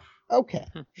stuff. Okay.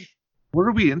 What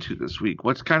are we into this week?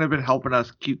 What's kind of been helping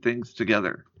us keep things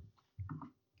together?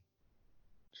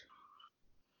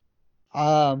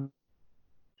 Well,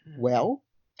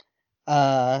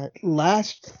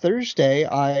 last Thursday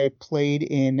I played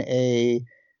in an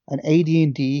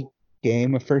AD&D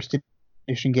game, a first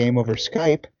edition game over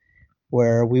Skype,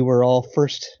 where we were all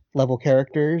first level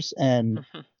characters and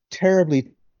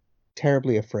terribly,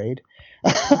 terribly afraid.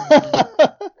 Because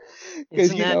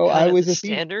I was a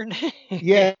standard.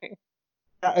 Yeah.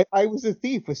 I was a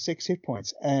thief with 6 hit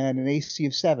points and an AC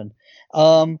of 7.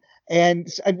 And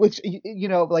which,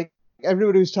 like,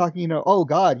 everybody was talking, oh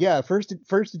God, yeah, first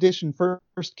edition,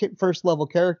 first level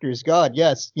characters, God,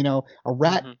 yes, a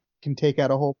rat can take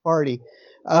out a whole party.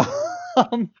 It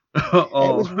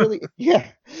was really,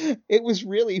 it was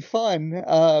really fun.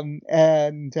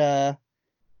 And so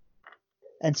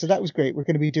that was great. We're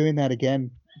going to be doing that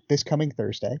again this coming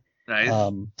Thursday. Nice.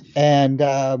 And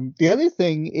the other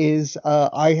thing is,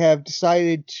 I have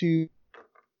decided to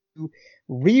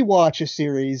rewatch a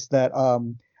series that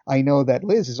I know that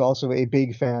Liz is also a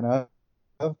big fan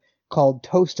of, called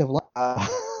Toast of Life.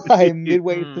 I'm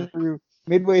midway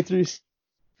through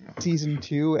season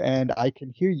 2, and I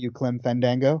can hear you, Clem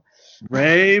Fandango.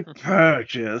 Ray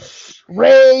Purchase.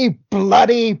 Ray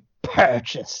bloody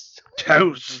Purchase.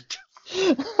 Toast.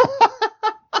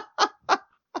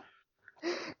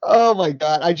 Oh my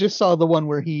God! I just saw the one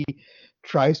where he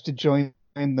tries to join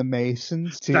the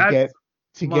Masons to get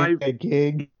a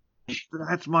gig.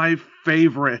 That's my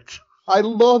favorite. I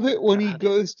love it when he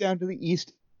goes down to the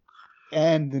East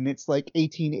End and it's like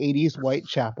 1880s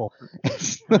Whitechapel.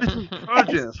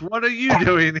 Purchase, what are you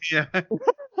doing here?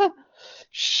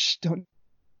 Shh! Don't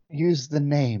use the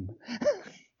name.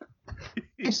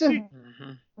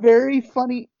 very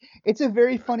funny. It's a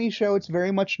very funny show. It's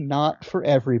very much not for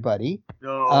everybody.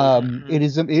 No.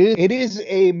 It is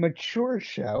a mature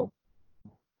show,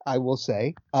 I will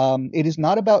say. It is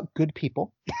not about good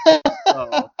people.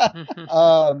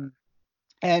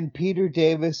 And Peter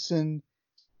Davison,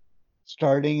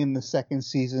 starting in the second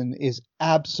season, is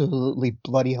absolutely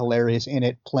bloody hilarious in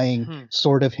it, playing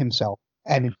sort of himself.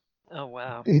 And Oh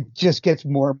wow! it just gets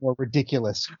more and more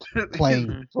ridiculous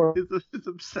playing. His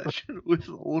obsession with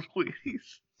old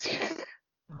ladies.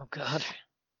 Oh god!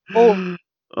 The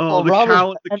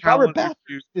Robert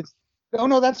Bathurst.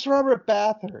 No, that's Robert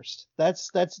Bathurst.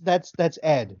 That's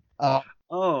Ed.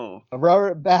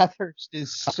 Robert Bathurst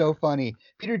is so funny.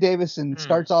 Peter Davison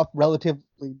starts off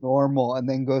relatively normal and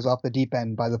then goes off the deep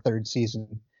end by the third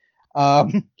season.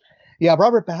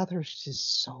 Robert Bathurst is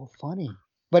so funny.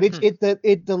 But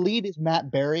the lead is Matt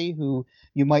Berry, who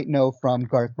you might know from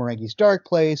Garth Marenghi's Dark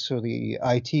Place or the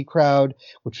IT Crowd,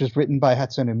 which was written by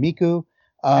Hatsune Miku.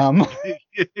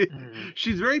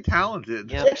 She's very talented.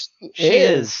 Yep. She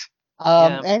is.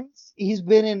 And he's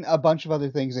been in a bunch of other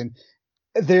things, and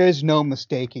there is no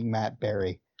mistaking Matt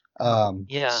Berry.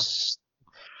 He's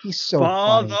so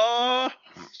funny.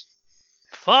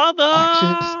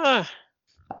 Father!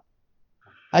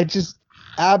 I just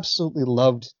absolutely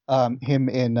loved him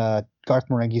in Garth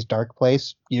Marenghi's Dark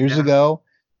Place years ago,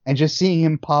 and just seeing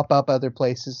him pop up other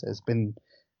places has been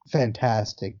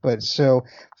fantastic. But so,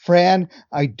 Fran,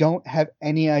 I don't have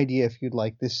any idea if you'd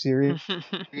like this series,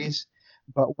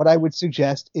 but what I would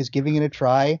suggest is giving it a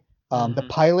try. The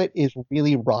pilot is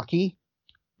really rocky,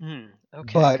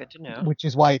 okay, good to know. which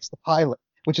is why it's the pilot.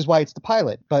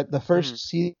 But the first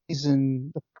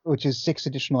season, which is 6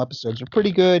 additional episodes, are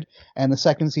pretty good, and the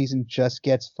second season just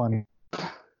gets funny.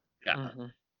 But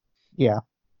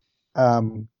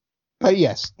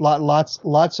yes,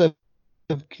 lots of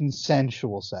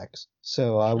consensual sex.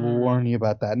 So I will warn you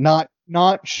about that.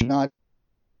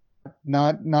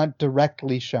 Not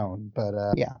directly shown, but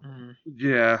yeah.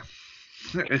 Yeah,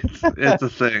 it's a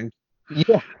thing.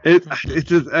 Yeah, it's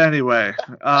just anyway.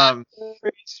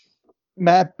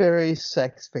 Matt Berry's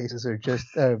sex faces are just,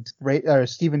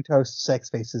 Stephen Toast's sex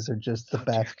faces are just the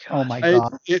best. Oh my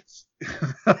god! It's.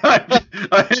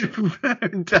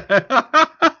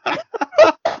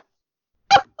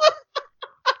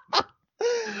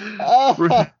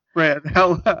 Brad,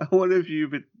 what have you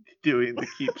been doing to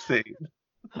keep sane?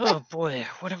 Oh boy,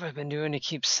 what have I been doing to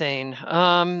keep sane?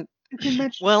 Let's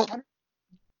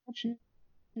see.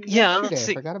 I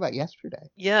forgot about yesterday.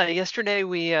 Yeah, yesterday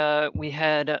we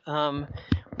had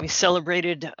we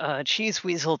celebrated Cheese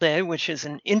Weasel Day, which is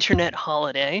an internet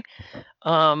holiday,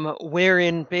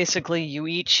 wherein basically you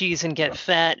eat cheese and get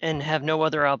fat and have no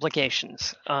other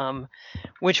obligations,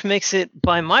 which makes it,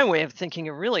 by my way of thinking,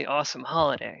 a really awesome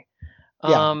holiday.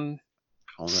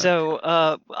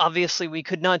 So obviously we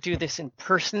could not do this in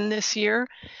person this year,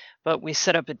 but we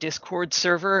set up a Discord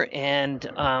server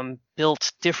and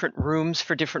built different rooms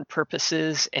for different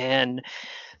purposes and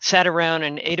sat around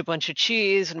and ate a bunch of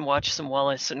cheese and watched some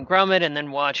Wallace and Gromit, and then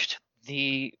watched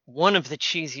one of the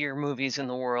cheesier movies in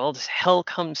the world, Hell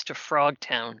Comes to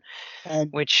Frogtown,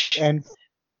 and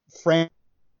Fran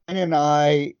and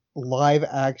I live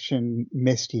action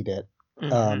mistied it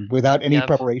without any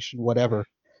preparation whatever.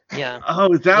 Yeah.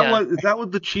 Oh, is that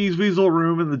what the Cheese Weasel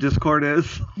room in the Discord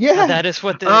is? Yeah. That is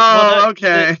what the.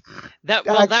 Okay. That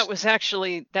was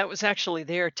actually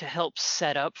there to help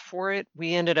set up for it.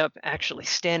 We ended up actually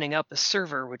standing up a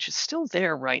server, which is still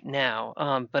there right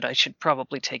now. But I should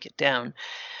probably take it down,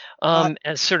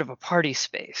 as sort of a party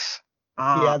space.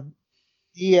 Fran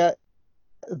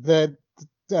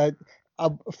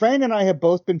and I have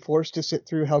both been forced to sit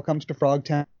through Hell Comes to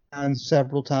Frogtown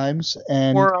several times,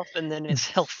 and more often than is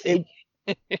healthy.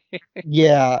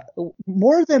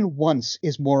 More than once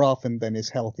is more often than is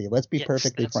healthy. Let's be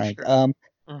perfectly frank.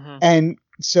 And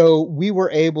so we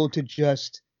were able to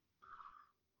just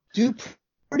do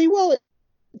pretty well at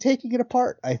taking it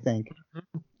apart, I think.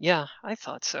 Yeah, I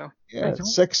thought so. Yeah,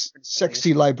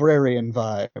 sexy librarian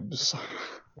vibes.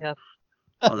 Yeah.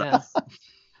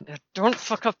 Don't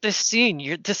fuck up this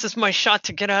scene. This is my shot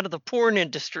to get out of the porn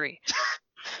industry.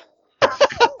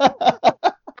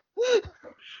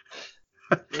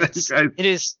 It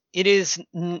is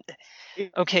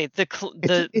okay. The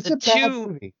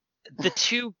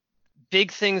two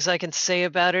big things I can say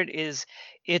about it is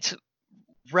it's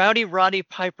Rowdy Roddy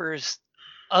Piper's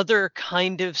other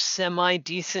kind of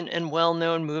semi-decent and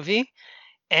well-known movie,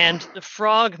 and the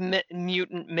frog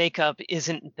mutant makeup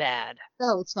isn't bad.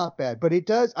 No, it's not bad, but it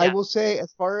does. Yeah. I will say,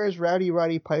 as far as Rowdy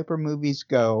Roddy Piper movies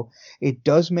go, it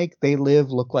does make They Live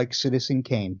look like Citizen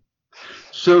Kane.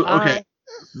 So okay,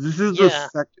 This is Yeah.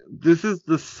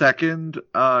 the second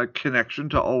connection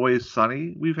to Always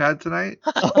Sunny we've had tonight.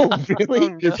 Oh, really? Oh,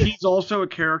 no. Because he's also a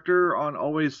character on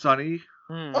Always Sunny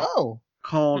Hmm. Oh.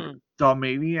 called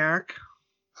Domaniac.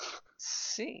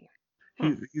 See.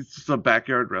 He's just a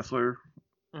backyard wrestler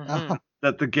Mhm.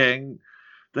 that the gang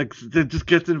that just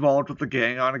gets involved with the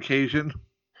gang on occasion.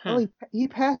 Well, he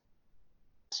passed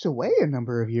away a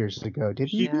number of years ago, didn't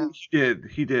he? Yeah.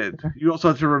 He did. You also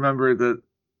have to remember that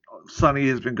Sunny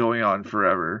has been going on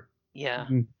forever. Yeah.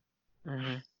 Mhm.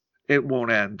 Hmm. It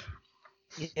won't end.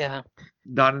 Yeah.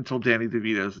 Not until Danny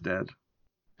DeVito's dead.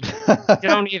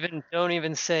 Don't even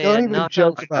say Don't it. even Knock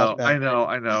joke on about that. I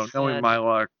know. Knowing Yeah. my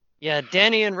luck. Yeah,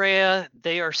 Danny and Rhea,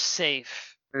 they are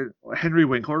safe. Henry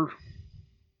Winkler.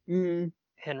 Mm,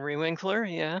 Henry Winkler,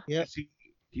 yeah. yeah.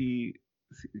 He's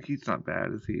not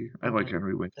bad, is he? I like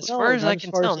Henry Winkler. As No, far as not I as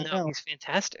can far tell, as I no, know. he's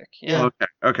fantastic. Yeah.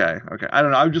 Okay. I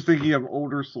don't know. I'm just thinking of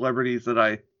older celebrities that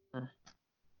I.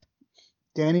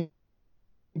 Danny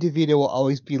DeVito will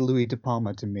always be Louis De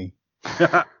Palma to me.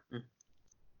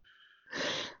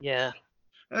 Yeah.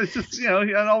 It's just, he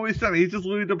always said he's just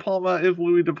Louis De Palma if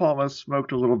Louis De Palma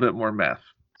smoked a little bit more meth.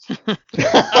 Not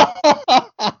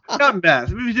meth.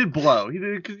 I mean, he did blow. He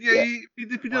did, cause, Yeah. he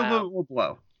did a little bit more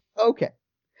blow. Okay.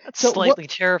 That's So slightly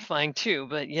terrifying too,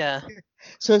 but yeah.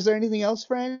 So is there anything else,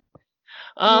 Fran?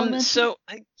 wanna mention? So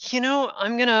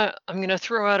I'm gonna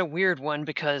throw out a weird one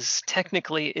because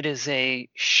technically it is a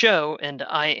show and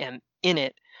I am in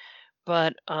it.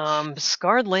 But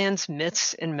Scarred Lands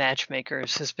Myths and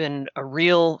Matchmakers has been a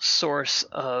real source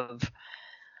of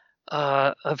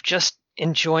just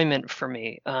enjoyment for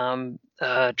me.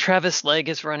 Travis Legg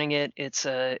is running it.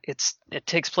 It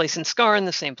takes place in Scarn,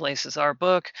 the same place as our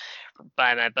book.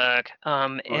 Buy my book.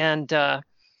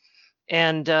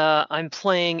 And I'm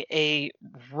playing a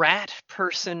rat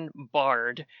person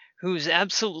bard who's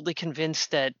absolutely convinced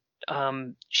that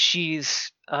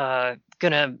she's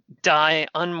gonna die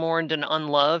unmourned and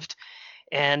unloved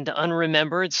and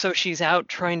unremembered. So she's out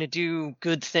trying to do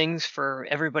good things for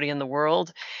everybody in the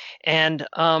world. And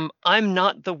I'm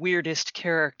not the weirdest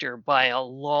character by a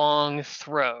long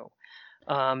throw.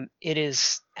 It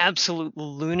is absolute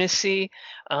lunacy.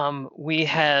 We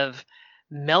have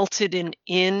melted an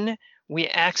inn. We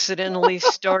accidentally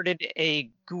started a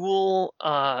ghoul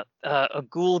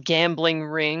gambling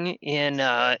ring in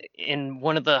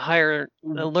one of the higher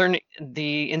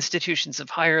the institutions of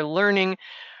higher learning.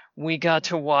 We got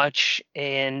to watch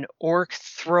an orc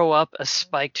throw up a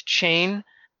spiked chain,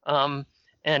 and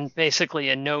basically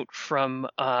a note from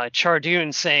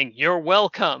Chardoon saying "You're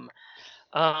welcome."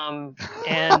 And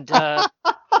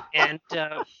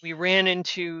we ran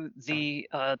into the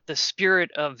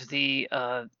spirit of the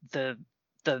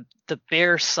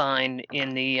bear sign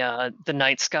in the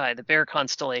night sky, the bear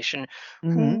constellation,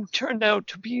 who turned out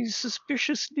to be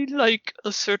suspiciously like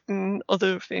a certain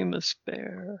other famous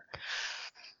bear.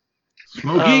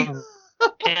 Smokey.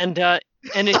 And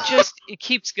it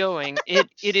keeps going. It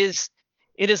is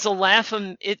a laugh.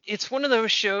 It's one of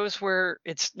those shows where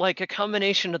it's like a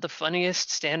combination of the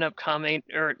funniest stand-up comedy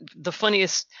or the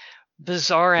funniest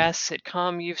bizarre ass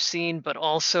sitcom you've seen, but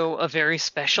also a very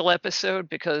special episode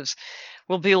because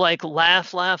we'll be like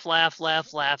laugh, laugh, laugh,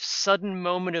 laugh, laugh, sudden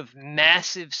moment of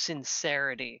massive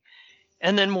sincerity.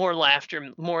 And then more laughter,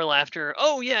 more laughter.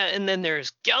 Oh yeah, and then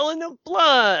there's gallon of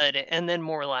blood, and then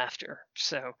more laughter.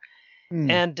 So,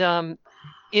 and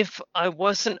if I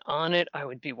wasn't on it, I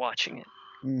would be watching it.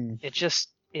 It just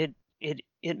it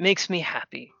makes me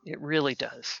happy. It really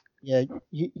does. Yeah,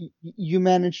 you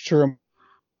managed to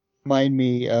remind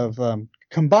me of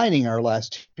combining our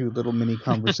last two little mini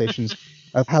conversations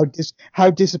of how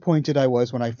disappointed I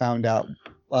was when I found out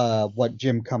what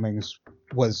Jim Cummings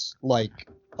was like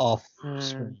off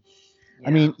screen. Yeah.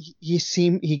 I mean,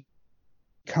 he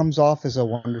comes off as a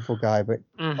wonderful guy, but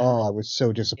I was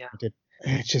so disappointed.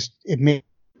 Yeah. It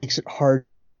makes it hard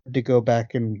to go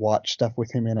back and watch stuff with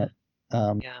him in it.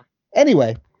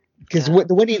 Anyway, because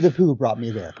the Winnie the Pooh brought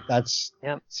me there. That's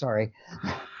sorry.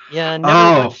 Yeah,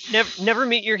 never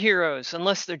meet your heroes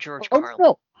unless they're George Carlin.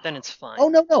 No. Then it's fine. Oh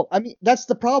no! I mean, that's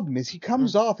the problem. Is he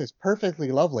comes off as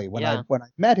perfectly lovely when I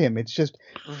met him. It's just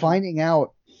finding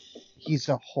out he's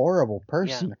a horrible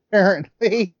person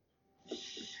apparently.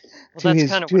 Well,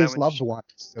 to his loved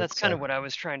ones. That's kind of what I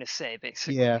was trying to say,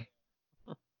 basically. Yeah.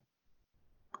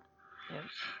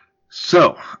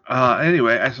 So,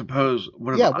 anyway, I suppose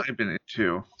what have I been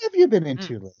into? What have you been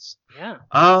into, Liz? Yeah.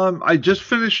 I just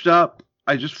finished up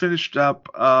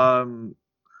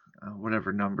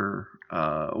whatever number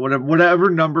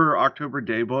October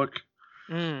Day book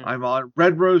I'm on.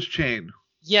 Red Rose Chain.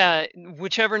 Yeah,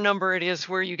 whichever number it is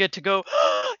where you get to go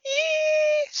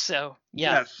So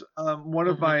yeah. Yes. One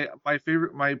of my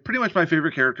favorite, pretty much my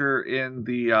favorite character in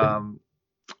the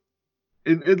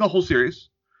in the whole series.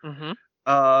 Mm-hmm.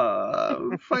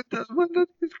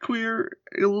 He's queer.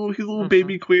 He's a little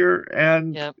baby queer,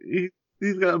 and Yep.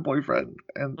 he's got a boyfriend.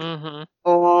 And Mm-hmm.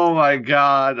 oh my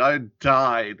god, I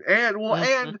died. And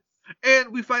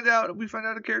and we find out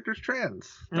a character's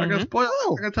trans. Not gonna spoil it.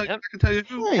 Oh. I can tell you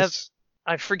who. Nice.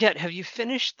 I forget. Have you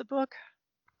finished the book?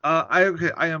 I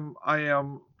am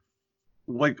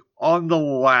like on the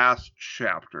last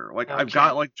chapter. Like I've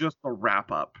got like just the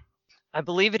wrap up. I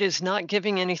believe it is not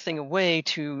giving anything away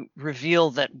to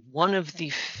reveal that one of the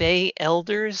Fey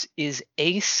elders is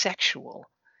asexual,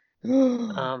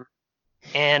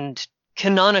 and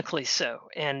canonically so,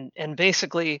 and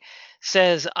basically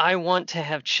says, "I want to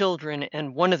have children,"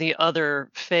 and one of the other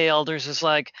Fey elders is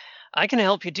like, "I can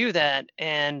help you do that,"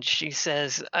 and she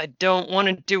says, "I don't want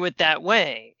to do it that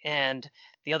way," and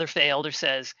the other Fey elder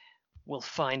says, "We'll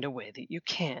find a way that you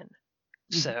can."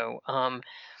 So,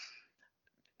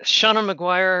 Shauna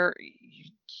Maguire,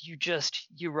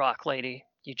 you rock, lady.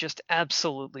 You just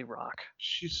absolutely rock.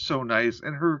 She's so nice,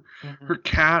 and her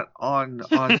cat on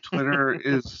Twitter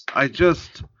is I adore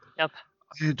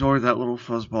that little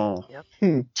fuzzball. Yep.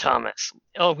 Thomas.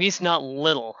 Oh, he's not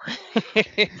little.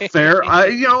 Fair,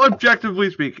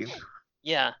 objectively speaking.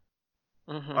 Yeah.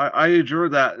 Mm-hmm. I adore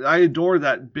that. I adore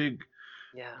that big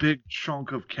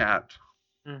chunk of cat.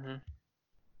 Mm-hmm.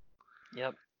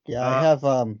 Yep. Yeah, I have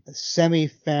a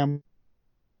semi-family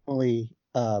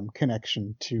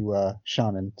connection to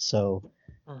Shannon, so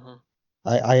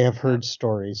I have heard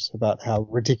stories about how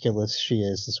ridiculous she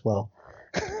is as well.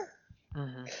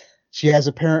 She has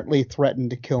apparently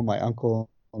threatened to kill my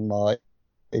uncle-in-law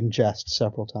in jest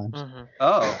several times.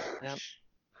 Oh. Yep.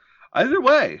 Either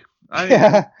way.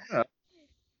 Yeah.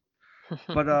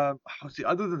 But let's see,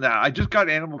 other than that, I just got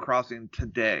Animal Crossing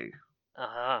today.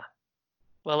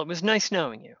 Well, it was nice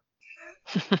knowing you.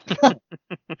 Come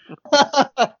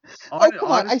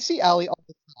on, I see Allie all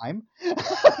the time.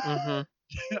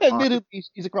 Admittedly,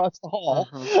 she's across the hall.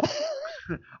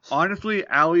 Honestly,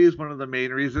 Allie is one of the main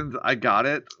reasons I got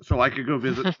it, so I could go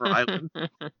visit her island.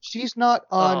 She's not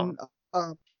on.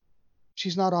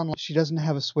 She's not online. She doesn't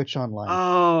have a Switch online.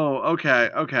 Oh,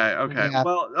 okay. Yeah.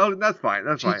 Well, that's fine.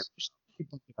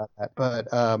 About that,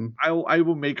 but I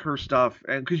will make her stuff,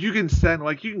 and because you can send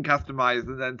you can customize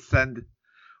and then send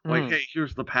hey,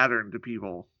 here's the pattern to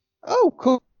people. Oh,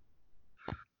 cool.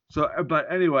 So,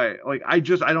 but anyway, I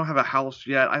don't have a house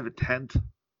yet. I have a tent.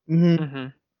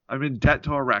 I'm in debt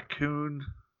to a raccoon.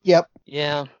 Yep.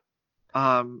 Yeah.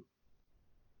 I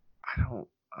don't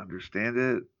understand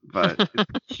it, but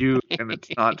it's cute and it's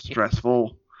not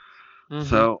stressful.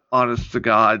 So, honest to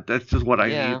God, that's just what I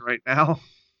need right now.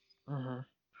 I'm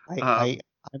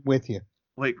with you.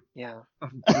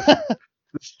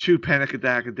 This 2 panic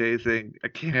attack a day thing. I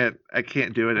can't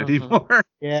do it anymore.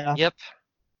 Yeah. Yep.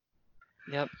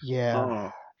 Yeah.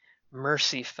 Oh.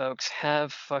 Mercy, folks.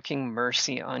 Have fucking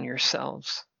mercy on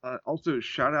yourselves. Also,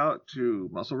 shout out to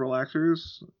muscle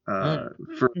relaxers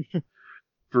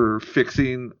for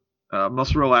fixing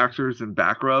muscle relaxers and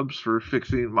back rubs for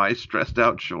fixing my stressed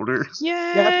out shoulder.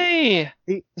 Yay!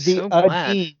 Yep. The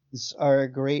Adines are a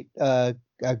great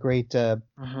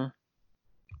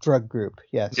drug group.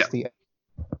 Yes, the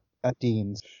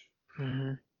Adines.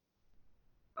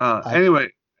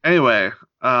 Anyway,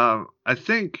 I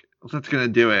think that's gonna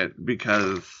do it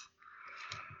because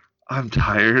I'm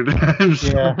tired. I'm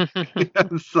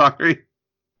sorry.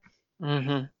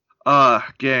 Gang,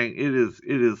 it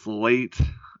is late,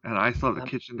 and I still have the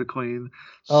kitchen to clean.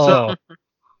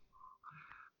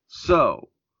 So,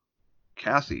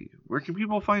 Cassie, where can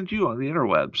people find you on the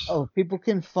interwebs? Oh, people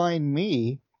can find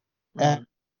me at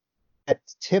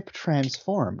Tip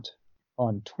Transformed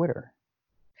on Twitter.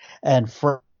 And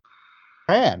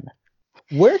Fran,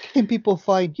 where can people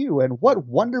find you, and what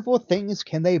wonderful things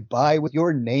can they buy with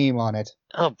your name on it?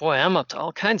 Oh boy, I'm up to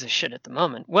all kinds of shit at the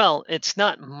moment. Well, it's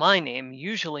not my name.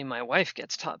 Usually my wife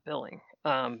gets top billing.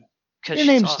 Your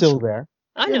name's awesome. Still there.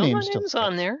 I know, my name's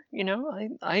on there.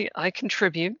 I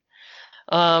contribute.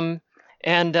 So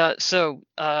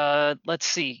let's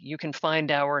see. You can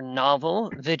find our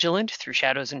novel, Vigilant, through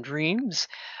Shadows and Dreams,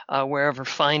 wherever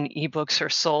fine ebooks are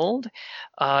sold.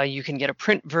 You can get a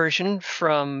print version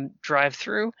from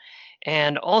DriveThru.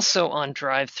 And also on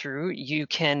DriveThru, you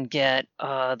can get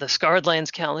the Scarred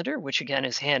Lands calendar, which again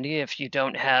is handy if you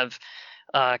don't have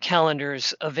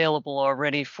calendars available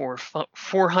already for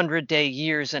 400-day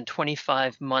years and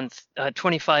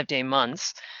 25-day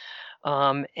months.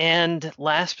 And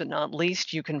last but not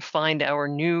least, you can find our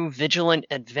new Vigilant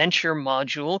Adventure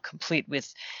module, complete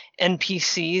with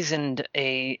NPCs and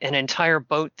an entire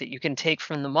boat that you can take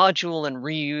from the module and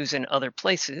reuse in other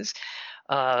places.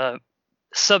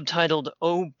 Subtitled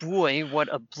 "Oh Boy,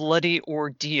 What a Bloody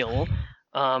Ordeal,"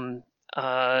 and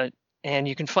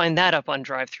you can find that up on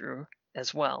DriveThru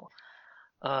as well.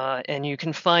 And you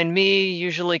can find me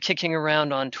usually kicking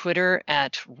around on Twitter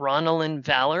at Ronalyn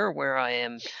Valor, where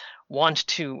I want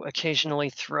to occasionally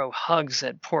throw hugs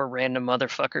at poor random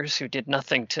motherfuckers who did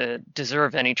nothing to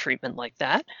deserve any treatment like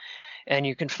that. And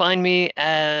you can find me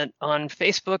on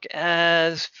Facebook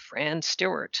as Fran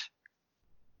Stewart.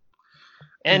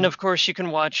 And of course, you can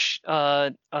watch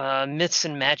Myths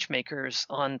and Matchmakers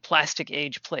on Plastic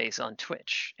Age Plays on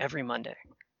Twitch every Monday.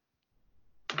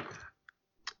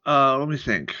 Let me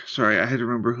think. Sorry, I had to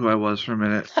remember who I was for a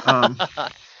minute. I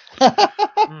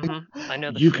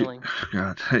know the feeling.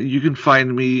 You can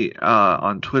find me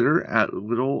on Twitter at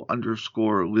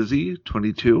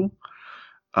little_Lizzie22.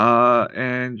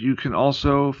 And you can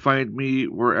also find me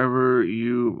wherever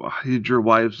you hide your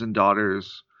wives and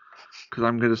daughters, because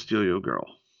I'm going to steal your girl.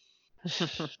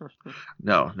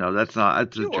 No, that's not.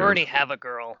 That's a you joke. Already have a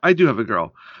girl. I do have a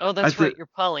girl. Oh, that's right. You're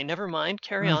Polly. Never mind.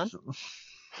 Carry on.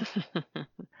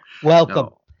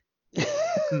 Welcome.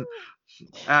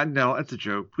 No, that's a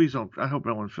joke. Please don't. I hope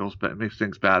no one feels bad. Makes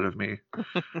things bad of me.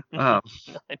 I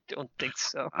don't think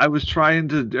so. I was trying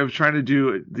to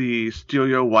do the steal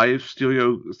your wife, steal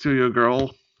your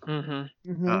girl.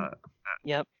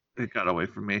 Yep. It got away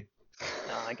from me.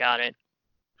 No, I got it.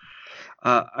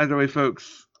 Either way,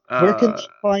 folks. Where can you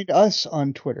find us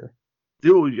on Twitter?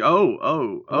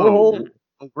 Oh,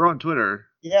 we're on Twitter.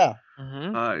 Yeah.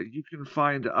 You can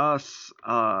find us.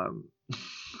 I'm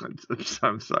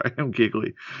sorry, I'm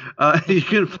giggly. You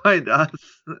can find us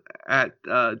at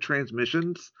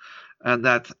Transmissions, and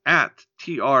that's at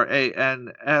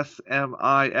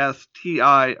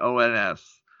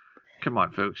TRANSMISTIONS. Come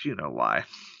on, folks, you know why.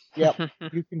 Yep.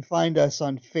 You can find us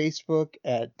on Facebook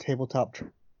at Tabletop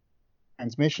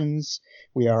Transmissions.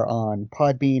 We are on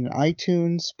Podbean and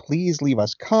iTunes. Please leave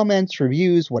us comments,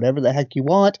 reviews, whatever the heck you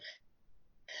want.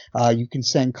 You can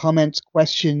send comments,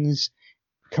 questions,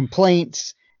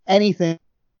 complaints, anything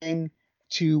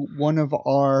to one of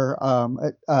our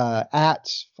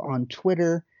ats on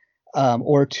Twitter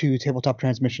or to Tabletop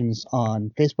Transmissions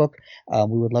on Facebook.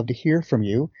 We would love to hear from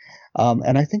you.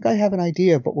 And I think I have an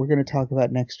idea of what we're going to talk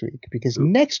about next week, because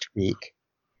next week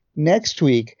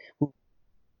will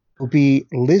be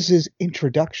Liz's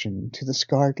introduction to the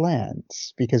Scarred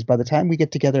Lands, because by the time we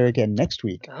get together again next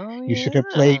week, you should have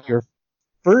played your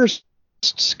first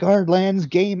Scarred Lands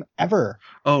game ever.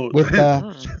 Oh, with,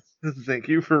 thank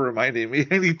you for reminding me.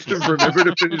 I need to remember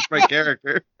to finish my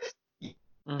character.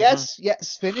 Yes,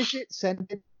 finish it, send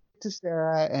it to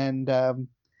Sarah, and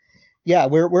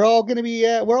we're all gonna be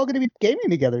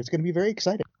gaming together. It's gonna be very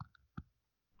exciting.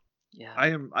 Yeah,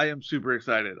 I am super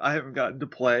excited. I haven't gotten to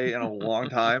play in a long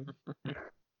time.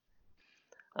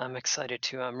 I'm excited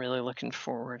too. I'm really looking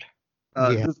forward.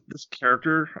 This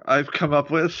character I've come up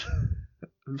with,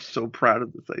 I'm so proud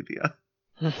of this idea.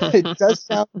 It does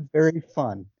sound very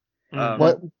fun.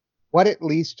 What at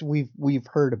least we've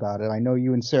heard about it. I know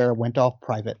you and Sarah went off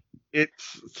private.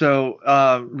 It's so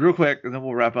real quick, and then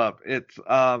we'll wrap up. It's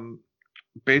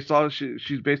based off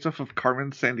she's based off of Carmen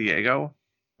Sandiego.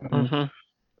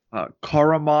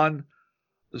 Caramon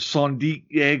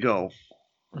Sandiego.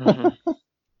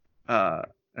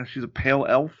 And she's a pale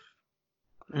elf.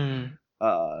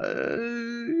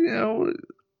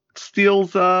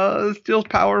 Steals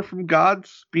power from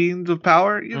gods, beings of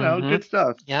power. Good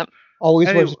stuff. Yep. Always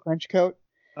wears a trench coat.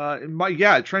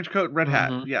 Trench coat and red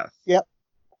hat. Yes. Yep.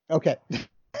 Okay.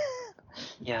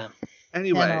 Yeah.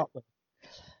 Anyway,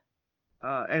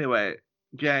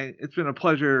 gang, it's been a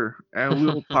pleasure, and we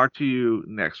will talk to you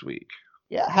next week.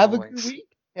 Yeah. Have a good week,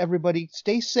 everybody.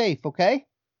 Stay safe. Okay.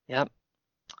 Yep.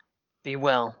 Be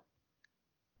well.